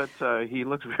twin. He's not my twin, but he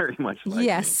looks very much like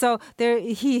Yes, me. so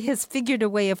he has figured a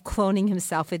way of cloning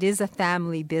himself. It is a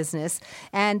family business,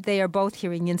 and they are both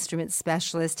hearing instrument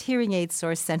specialists. Hearing Aid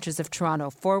Source Centers of Toronto,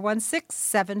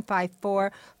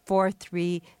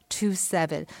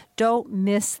 416-754-4327. Don't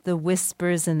miss the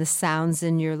whispers and the sounds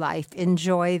in your life.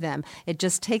 Enjoy them. It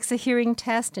just takes a hearing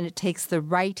test, and it takes the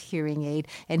right hearing aid,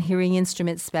 and hearing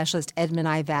instrument specialist Edmund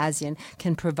Ivazian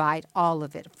can provide all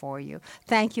of it for you.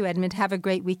 Thank you, Edmund. Have a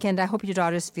great weekend. I hope your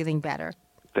daughter's feeling better.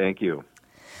 Thank you.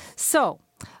 So,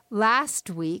 last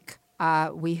week,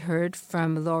 we heard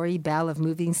from Lori Bell of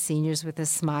Moving Seniors with a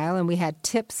Smile, and we had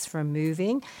tips from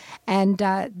moving. And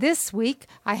this week,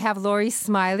 I have Lori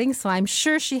smiling, so I'm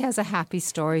sure she has a happy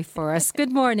story for us.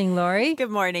 Good morning, Lori.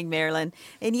 Good morning, Marilyn.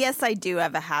 And yes, I do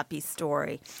have a happy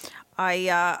story.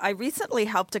 I recently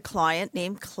helped a client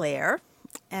named Claire,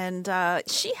 and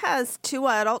she has 2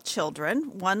 adult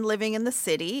children, one living in the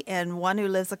city and one who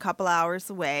lives a couple hours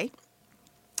away.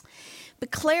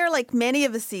 But Claire, like many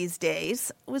of us these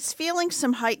days, was feeling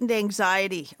some heightened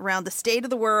anxiety around the state of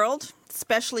the world,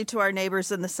 especially to our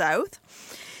neighbours in the south.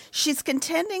 She's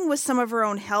contending with some of her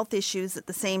own health issues at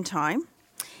the same time,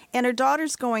 and her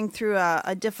daughter's going through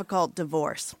a difficult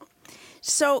divorce.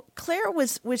 So Claire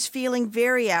was feeling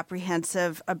very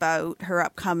apprehensive about her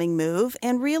upcoming move,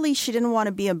 and really she didn't want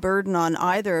to be a burden on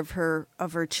either of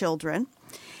her children.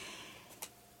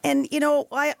 And, you know,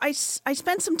 I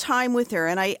spent some time with her,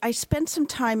 and I spent some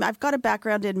time, I've got a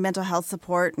background in mental health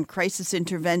support and crisis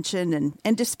intervention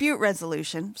and dispute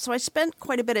resolution. So I spent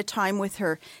quite a bit of time with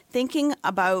her thinking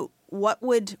about what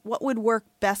would work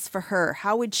best for her.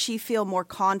 How would she feel more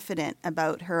confident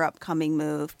about her upcoming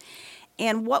move?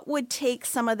 And what would take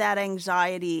some of that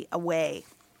anxiety away?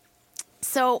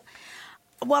 So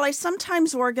while I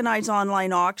sometimes organize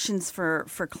online auctions for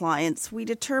clients, we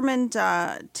determined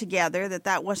together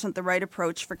that wasn't the right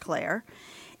approach for Claire.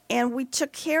 And we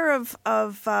took care of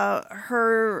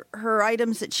her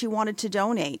items that she wanted to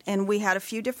donate. And we had a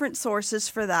few different sources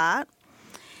for that.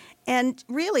 And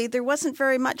really, there wasn't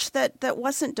very much that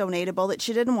wasn't donatable that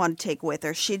she didn't want to take with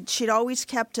her. She'd always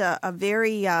kept a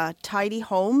very tidy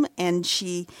home, and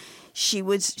she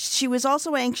was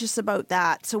also anxious about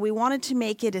that. So we wanted to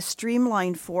make it as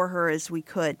streamlined for her as we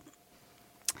could.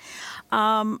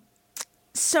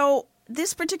 So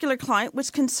this particular client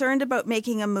was concerned about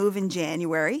making a move in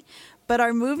January. But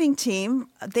our moving team,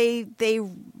 they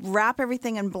wrap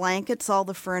everything in blankets, all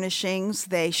the furnishings.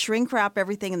 They shrink wrap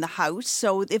everything in the house.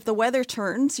 So if the weather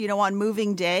turns, you know, on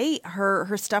moving day,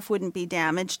 her stuff wouldn't be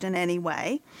damaged in any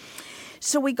way.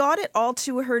 So we got it all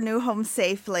to her new home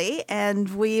safely,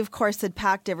 and we, of course, had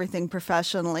packed everything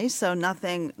professionally, so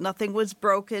nothing was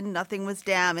broken, nothing was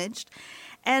damaged.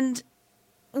 And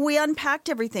we unpacked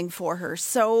everything for her.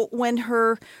 So when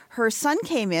her son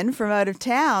came in from out of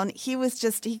town, he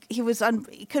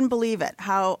couldn't believe it,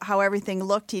 how everything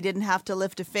looked. He didn't have to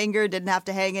lift a finger, didn't have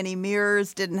to hang any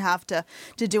mirrors, didn't have to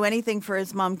do anything for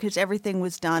his mom, because everything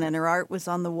was done and her art was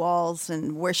on the walls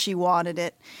and where she wanted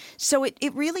it. So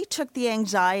it really took the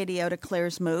anxiety out of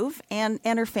Claire's move and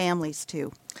her family's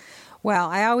too. Well,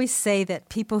 I always say that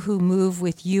people who move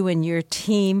with you and your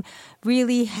team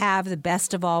really have the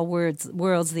best of all worlds,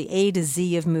 the A to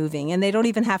Z of moving. And they don't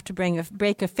even have to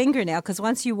break a fingernail, because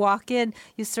once you walk in,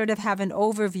 you sort of have an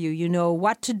overview. You know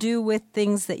what to do with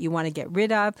things that you want to get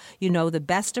rid of. You know the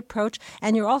best approach.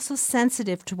 And you're also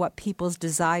sensitive to what people's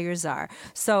desires are.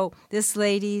 So this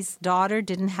lady's daughter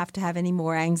didn't have to have any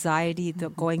more anxiety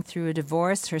going through a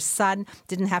divorce. Her son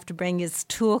didn't have to bring his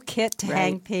toolkit to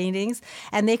hang paintings.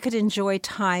 And they could enjoy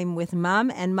time with Mom,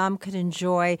 and Mom could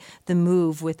enjoy the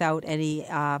move without any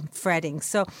fretting.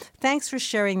 So thanks for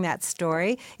sharing that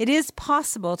story. It is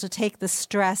possible to take the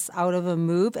stress out of a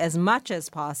move as much as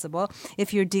possible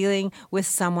if you're dealing with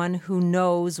someone who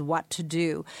knows what to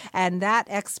do. And that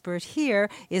expert here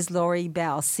is Lori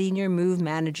Bell, Senior Move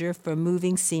Manager for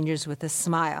Moving Seniors with a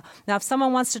Smile. Now, if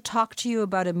someone wants to talk to you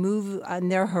about a move on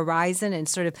their horizon and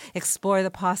sort of explore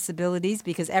the possibilities,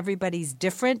 because everybody's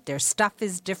different, their stuff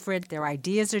is different, their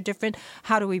ideas are different,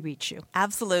 how do we reach you?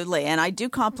 Absolutely. And I do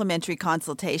complimentary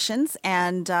consultations,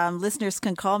 and listeners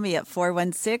can call me at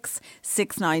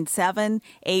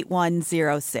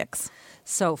 416-697-8106.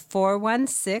 So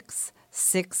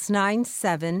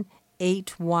 416-697-8106.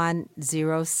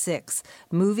 8106.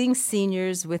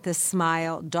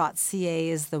 MovingSeniorsWithASmile.ca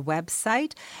is the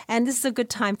website. And this is a good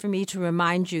time for me to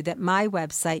remind you that my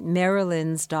website,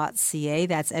 Marilyns.ca,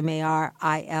 that's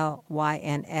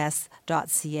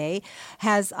MARILYNS.ca,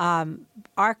 has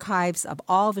archives of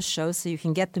all the shows, so you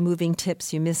can get the moving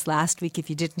tips you missed last week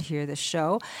if you didn't hear the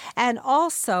show. And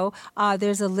also,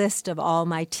 there's a list of all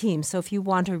my team. So if you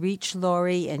want to reach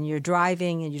Lori and you're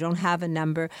driving and you don't have a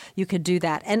number, you could do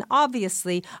that. And obviously,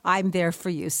 I'm there for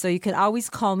you. So you can always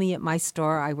call me at my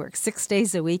store. I work 6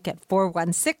 days a week at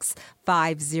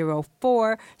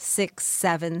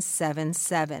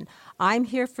 416-504-6777. I'm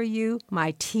here for you.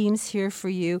 My team's here for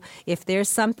you. If there's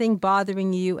something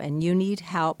bothering you and you need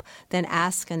help, then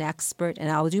ask an expert, and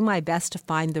I'll do my best to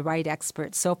find the right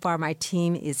expert. So far, my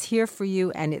team is here for you,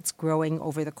 and it's growing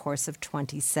over the course of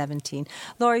 2017.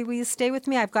 Lori, will you stay with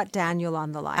me? I've got Daniel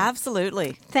on the line.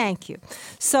 Absolutely. Thank you.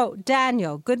 So,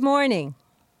 Daniel, good morning.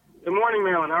 Good morning,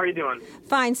 Marilyn. How are you doing?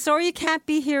 Fine. Sorry you can't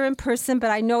be here in person,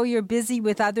 but I know you're busy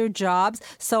with other jobs,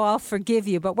 so I'll forgive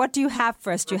you. But what do you have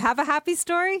for us? Do you have a happy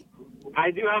story?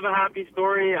 I do have a happy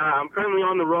story. I'm currently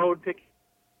on the road to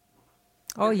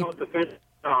finish the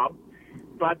job.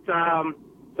 But so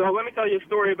let me tell you a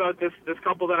story about this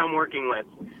couple that I'm working with.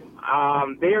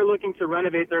 They are looking to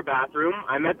renovate their bathroom.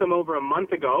 I met them over a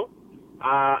month ago.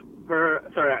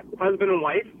 Husband and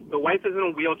wife. the wife is in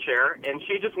a wheelchair, and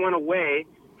she just went away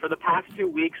for the past 2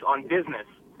 weeks on business.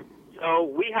 So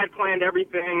we had planned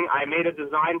everything. I made a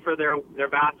design for their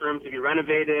bathroom to be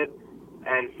renovated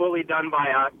and fully done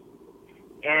by us.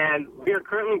 And we are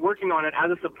currently working on it as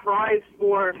a surprise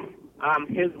for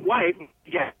his wife.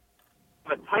 Yes,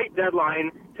 a tight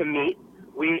deadline to meet.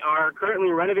 We are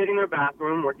currently renovating their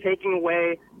bathroom. We're taking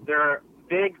away their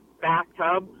big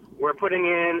bathtub. We're putting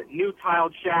in new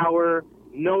tiled shower,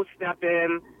 no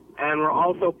step-in, and we're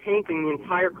also painting the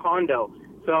entire condo.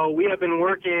 So we have been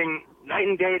working night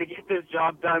and day to get this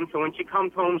job done. So when she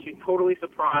comes home, she's totally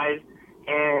surprised,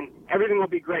 and everything will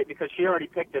be great because she already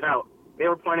picked it out. They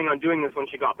were planning on doing this when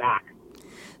she got back.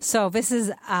 So this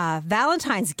is a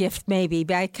Valentine's gift, maybe,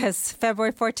 because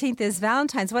February 14th is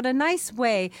Valentine's. What a nice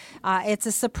way. It's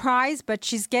a surprise, but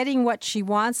she's getting what she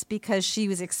wants because she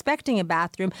was expecting a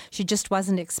bathroom. She just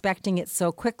wasn't expecting it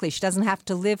so quickly. She doesn't have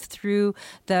to live through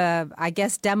the, I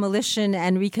guess, demolition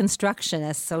and reconstruction,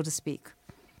 as so to speak.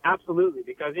 Absolutely,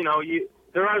 because,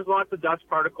 there are lots of dust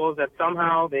particles that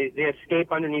somehow they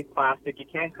escape underneath plastic. You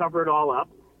can't cover it all up.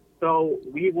 So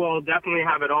we will definitely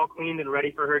have it all cleaned and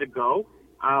ready for her to go.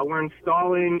 We're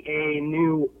installing a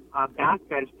new bath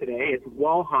bench today. It's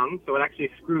wall hung, so it actually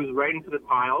screws right into the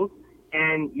tiles,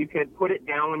 and you can put it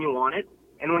down when you want it.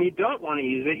 And when you don't want to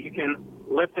use it, you can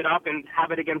lift it up and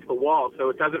have it against the wall, so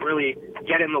it doesn't really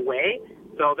get in the way.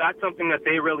 So that's something that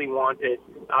they really wanted.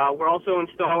 We're also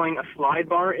installing a slide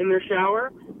bar in their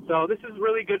shower. So this is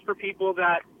really good for people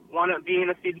that want to be in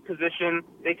a seated position.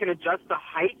 They can adjust the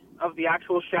height of the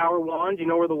actual shower wand. You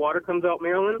know where the water comes out,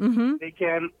 Marilyn? Mm-hmm. They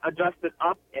can adjust it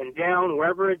up and down,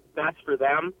 wherever it's best for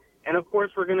them. And, of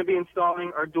course, we're going to be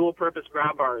installing our dual-purpose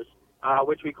grab bars,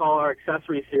 which we call our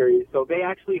accessory series. So they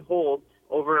actually hold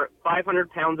over 500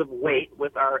 pounds of weight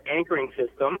with our anchoring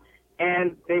system,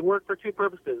 and they work for two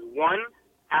purposes. One,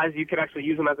 as you can actually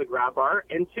use them as a grab bar,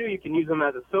 and two, you can use them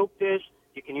as a soap dish,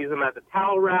 you can use them as a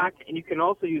towel rack, and you can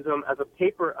also use them as a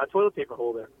toilet paper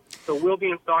holder. So we'll be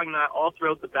installing that all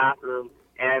throughout the bathroom,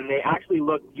 and they actually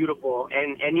look beautiful,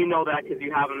 and you know that because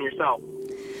you have them yourself.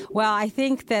 Well, I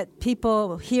think that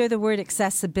people hear the word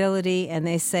accessibility and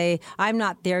they say, I'm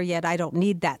not there yet, I don't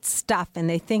need that stuff, and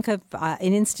they think of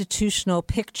an institutional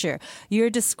picture. You're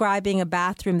describing a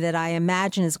bathroom that I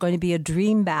imagine is going to be a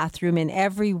dream bathroom in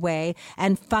every way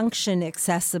and function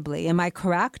accessibly. Am I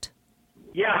correct?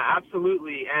 Yeah,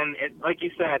 absolutely. And like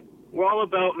you said, we're all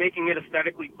about making it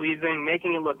aesthetically pleasing,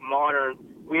 making it look modern.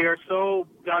 We are so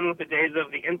done with the days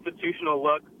of the institutional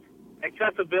look.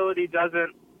 Accessibility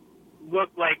doesn't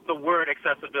look like the word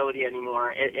accessibility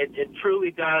anymore. It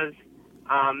truly does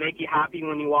make you happy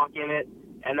when you walk in it,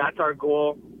 and that's our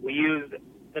goal. We use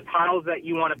the tiles that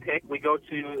you want to pick. We go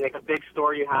to like a big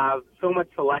store. You have so much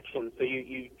selection, so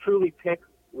you truly pick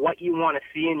what you want to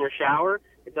see in your shower.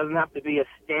 It doesn't have to be a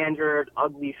standard,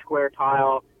 ugly square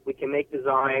tile. We can make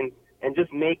designs and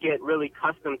just make it really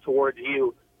custom towards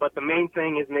you. But the main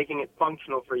thing is making it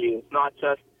functional for you. It's not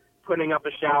just putting up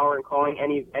a shower and calling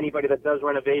anybody that does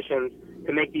renovations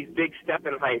to make these big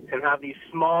step-in heights and have these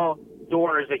small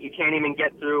doors that you can't even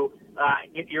get through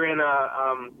if you're in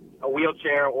a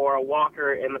wheelchair or a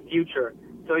walker in the future.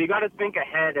 So you got to think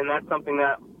ahead, and that's something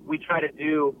that we try to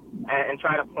do and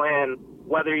try to plan.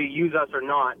 Whether you use us or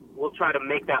not, we'll try to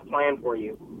make that plan for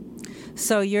you.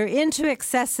 So you're into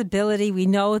accessibility. We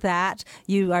know that.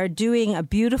 You are doing a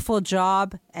beautiful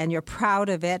job and you're proud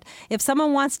of it. If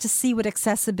someone wants to see what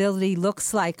accessibility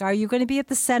looks like, are you going to be at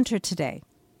the center today?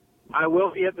 I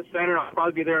will be at the center. I'll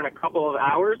probably be there in a couple of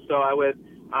hours. So I would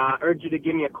urge you to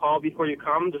give me a call before you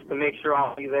come just to make sure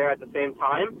I'll be there at the same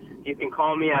time. You can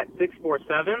call me at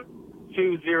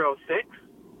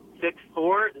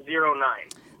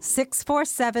 647-206-6409.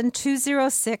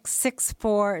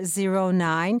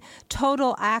 647-206-6409.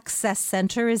 Total Access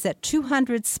Center is at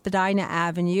 200 Spadina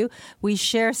Avenue. We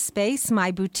share space. My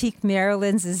boutique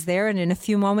Marilyn's is there, and in a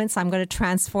few moments I'm going to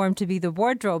transform to be the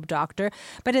wardrobe doctor.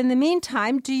 But in the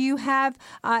meantime, do you have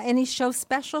any show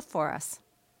special for us?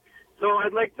 So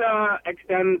I'd like to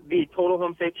extend the Total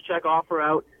Home Safety Check offer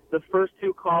out. The first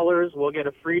two callers will get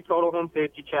a free Total Home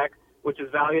Safety Check, which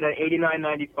is valued at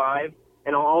 $89.95.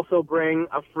 And I'll also bring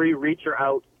a free reacher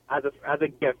out as a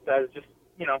gift, as just,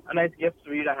 a nice gift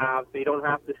for you to have so you don't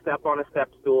have to step on a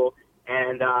step stool.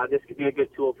 And this could be a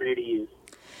good tool for you to use.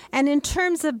 And in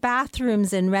terms of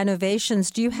bathrooms and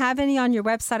renovations, do you have any on your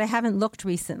website? I haven't looked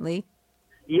recently.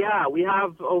 Yeah, we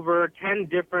have over 10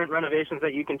 different renovations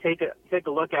that you can take a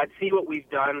look at, see what we've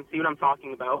done, see what I'm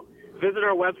talking about. Visit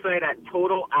our website at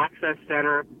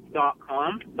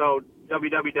totalaccesscenter.com. So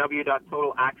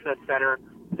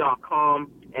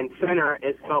www.totalaccesscenter.com, and center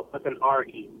is spelled with an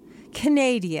R-E.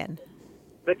 Canadian.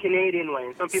 the Canadian way.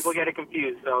 And some people get it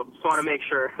confused, so just want to make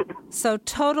sure. So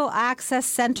Total Access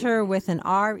Center with an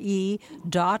RE.com.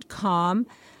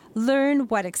 Learn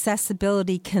what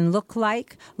accessibility can look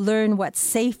like, learn what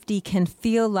safety can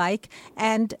feel like,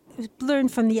 and learn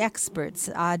from the experts,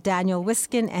 Daniel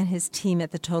Wiskin and his team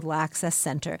at the Total Access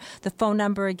Center. The phone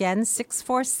number again,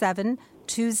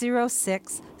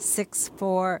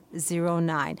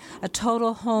 647-206-6409. A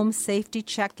total home safety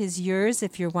check is yours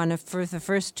if you're one of the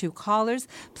first 2 callers,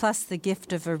 plus the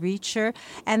gift of a reacher.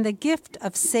 And the gift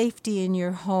of safety in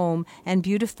your home and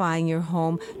beautifying your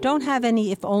home don't have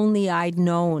any if only I'd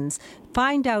knowns.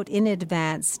 Find out in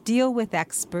advance, deal with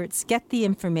experts, get the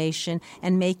information,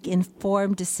 and make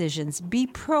informed decisions. Be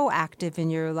proactive in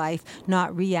your life,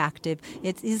 not reactive.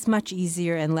 It is much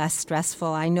easier and less stressful.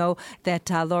 I know that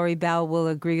Lori Bell will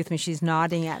agree with me. She's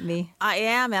nodding at me. I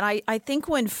am, and I think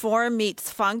when form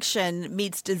meets function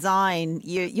meets design,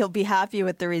 you'll be happy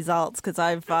with the results, because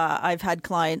I've had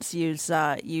clients use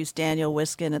Daniel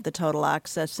Wiskin at the Total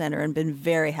Access Center and been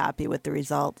very happy with the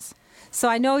results. So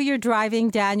I know you're driving,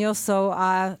 Daniel, so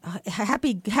have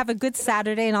a good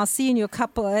Saturday, and I'll see you in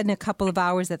a couple of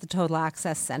hours at the Total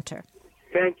Access Center.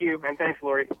 Thank you, and thanks,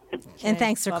 Lori. And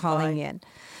thanks for calling in.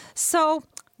 So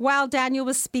while Daniel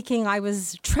was speaking, I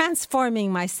was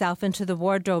transforming myself into the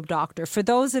wardrobe doctor. For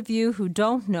those of you who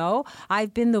don't know,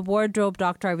 I've been the wardrobe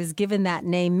doctor. I was given that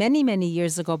name many, many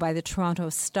years ago by the Toronto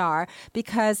Star,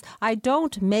 because I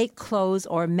don't make clothes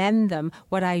or mend them.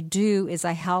 What I do is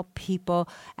I help people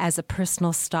as a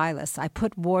personal stylist. I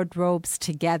put wardrobes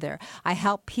together. I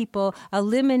help people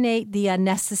eliminate the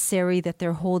unnecessary that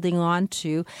they're holding on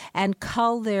to and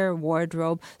cull their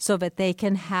wardrobe so that they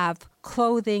can have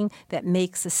clothing that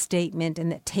makes a statement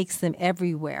and that takes them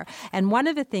everywhere. And one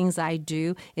of the things I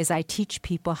do is I teach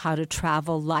people how to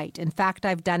travel light. In fact,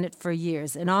 I've done it for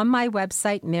years. And on my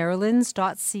website,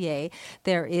 marilyns.ca,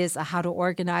 there is a how to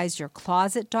organize your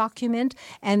closet document,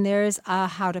 and there's a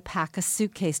how to pack a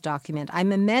suitcase document.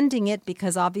 I'm amending it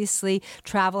because obviously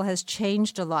travel has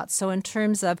changed a lot. So in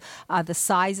terms of the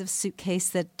size of suitcase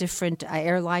that different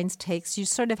airlines takes, you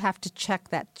sort of have to check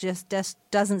that just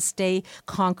doesn't stay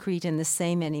concrete and the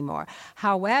same anymore.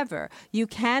 However, you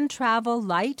can travel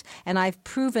light, and I've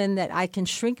proven that I can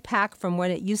shrink pack from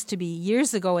when it used to be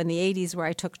years ago in the 80s where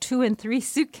I took 2 and 3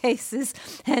 suitcases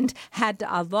and had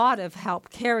a lot of help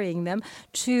carrying them,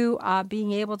 to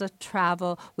being able to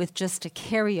travel with just a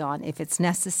carry-on if it's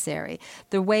necessary.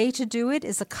 The way to do it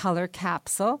is a color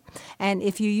capsule, and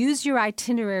if you use your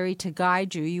itinerary to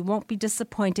guide you, you won't be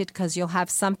disappointed because you'll have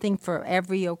something for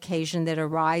every occasion that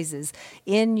arises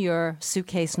in your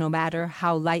suitcase, no matter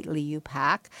how lightly you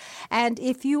pack. And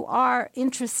if you are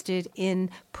interested in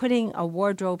putting a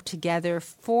wardrobe together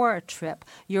for a trip,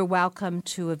 you're welcome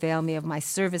to avail me of my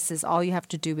services. All you have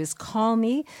to do is call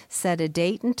me, set a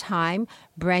date and time,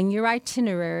 bring your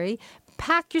itinerary,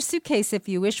 pack your suitcase if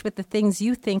you wish with the things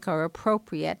you think are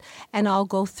appropriate, and I'll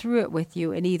go through it with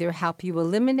you and either help you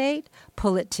eliminate,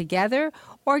 pull it together,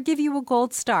 or give you a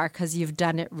gold star because you've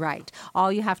done it right.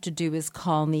 All you have to do is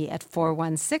call me at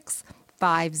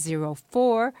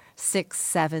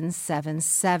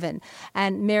 416-504-6777.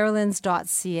 And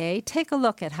marilyns.ca, take a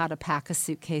look at how to pack a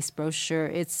suitcase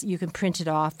brochure. You can print it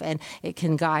off and it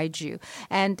can guide you.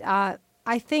 And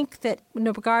I think that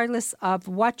regardless of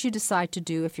what you decide to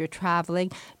do if you're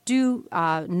traveling, do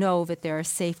know that there are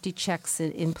safety checks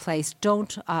in place.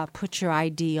 Don't put your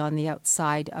ID on the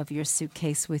outside of your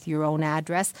suitcase with your own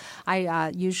address.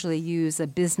 I usually use a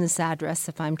business address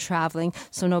if I'm traveling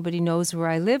so nobody knows where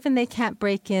I live and they can't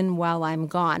break in while I'm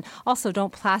gone. Also,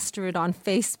 don't plaster it on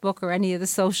Facebook or any of the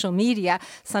social media.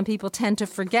 Some people tend to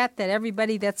forget that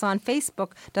everybody that's on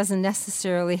Facebook doesn't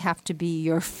necessarily have to be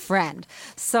your friend.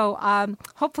 So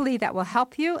hopefully that will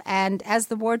help you. And as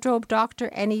the wardrobe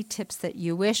doctor, any tips that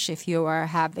you wish, if you are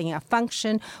having a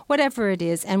function, whatever it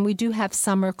is. And we do have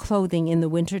summer clothing in the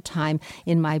wintertime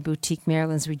in my boutique,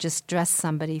 Marilyns. We just dressed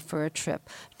somebody for a trip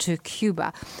to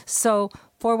Cuba. So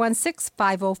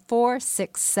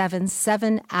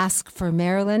 416-504-677. Ask for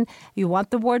Marilyn. You want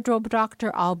the wardrobe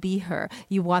doctor? I'll be her.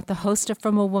 You want the host of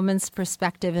From a Woman's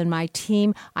Perspective and my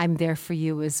team? I'm there for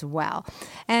you as well.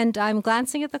 And I'm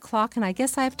glancing at the clock, and I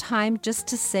guess I have time just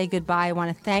to say goodbye. I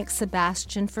want to thank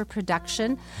Sebastian for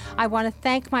production. I want to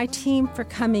thank my team for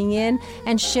coming in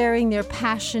and sharing their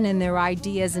passion and their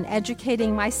ideas and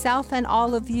educating myself and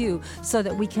all of you so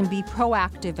that we can be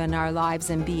proactive in our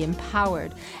lives and be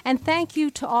empowered. And thank you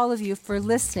to all of you for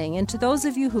listening. And to those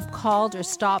of you who've called or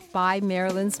stopped by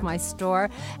Marilyn's, my store,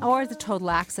 or the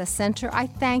Total Access Center, I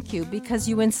thank you because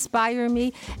you inspire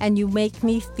me and you make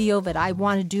me feel that I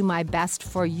want to do my best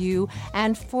for you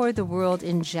and for the world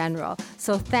in general.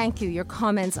 So thank you. Your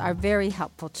comments are very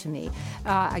helpful to me.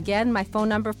 Again, my phone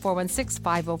number,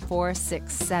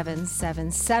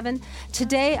 416-504-6777.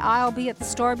 Today, I'll be at the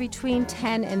store between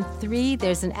 10 and 3.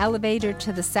 There's an elevator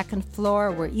to the second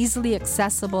floor. We're easily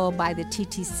accessible by the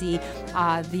TTC.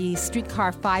 The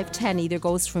streetcar 510 either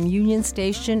goes from Union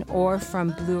Station or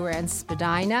from Bloor and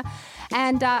Spadina.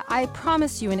 And I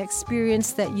promise you an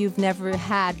experience that you've never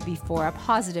had before, a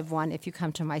positive one if you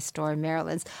come to my store in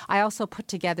Maryland's. I also put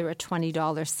together a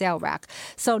 $20 sale rack.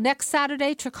 So next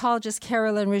Saturday, trichologist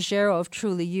Carolyn Ruggiero of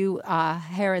Truly You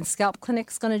Hair and Scalp Clinic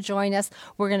is going to join us.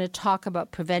 We're going to talk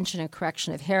about prevention and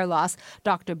correction of hair loss.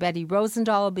 Dr. Betty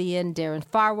Rosendahl will be in. Darren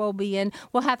Farwell will be in.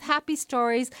 We'll have happy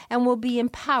stories and we'll be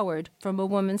empowered from a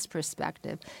woman's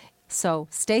perspective. So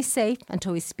stay safe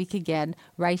until we speak again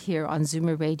right here on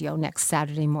Zoomer Radio next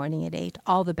Saturday morning at 8.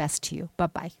 All the best to you.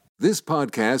 Bye-bye. This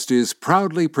podcast is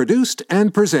proudly produced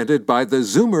and presented by the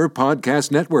Zoomer Podcast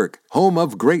Network, home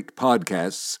of great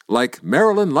podcasts like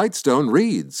Marilyn Lightstone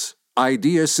Reads,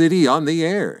 Idea City on the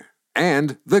Air,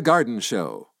 and The Garden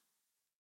Show.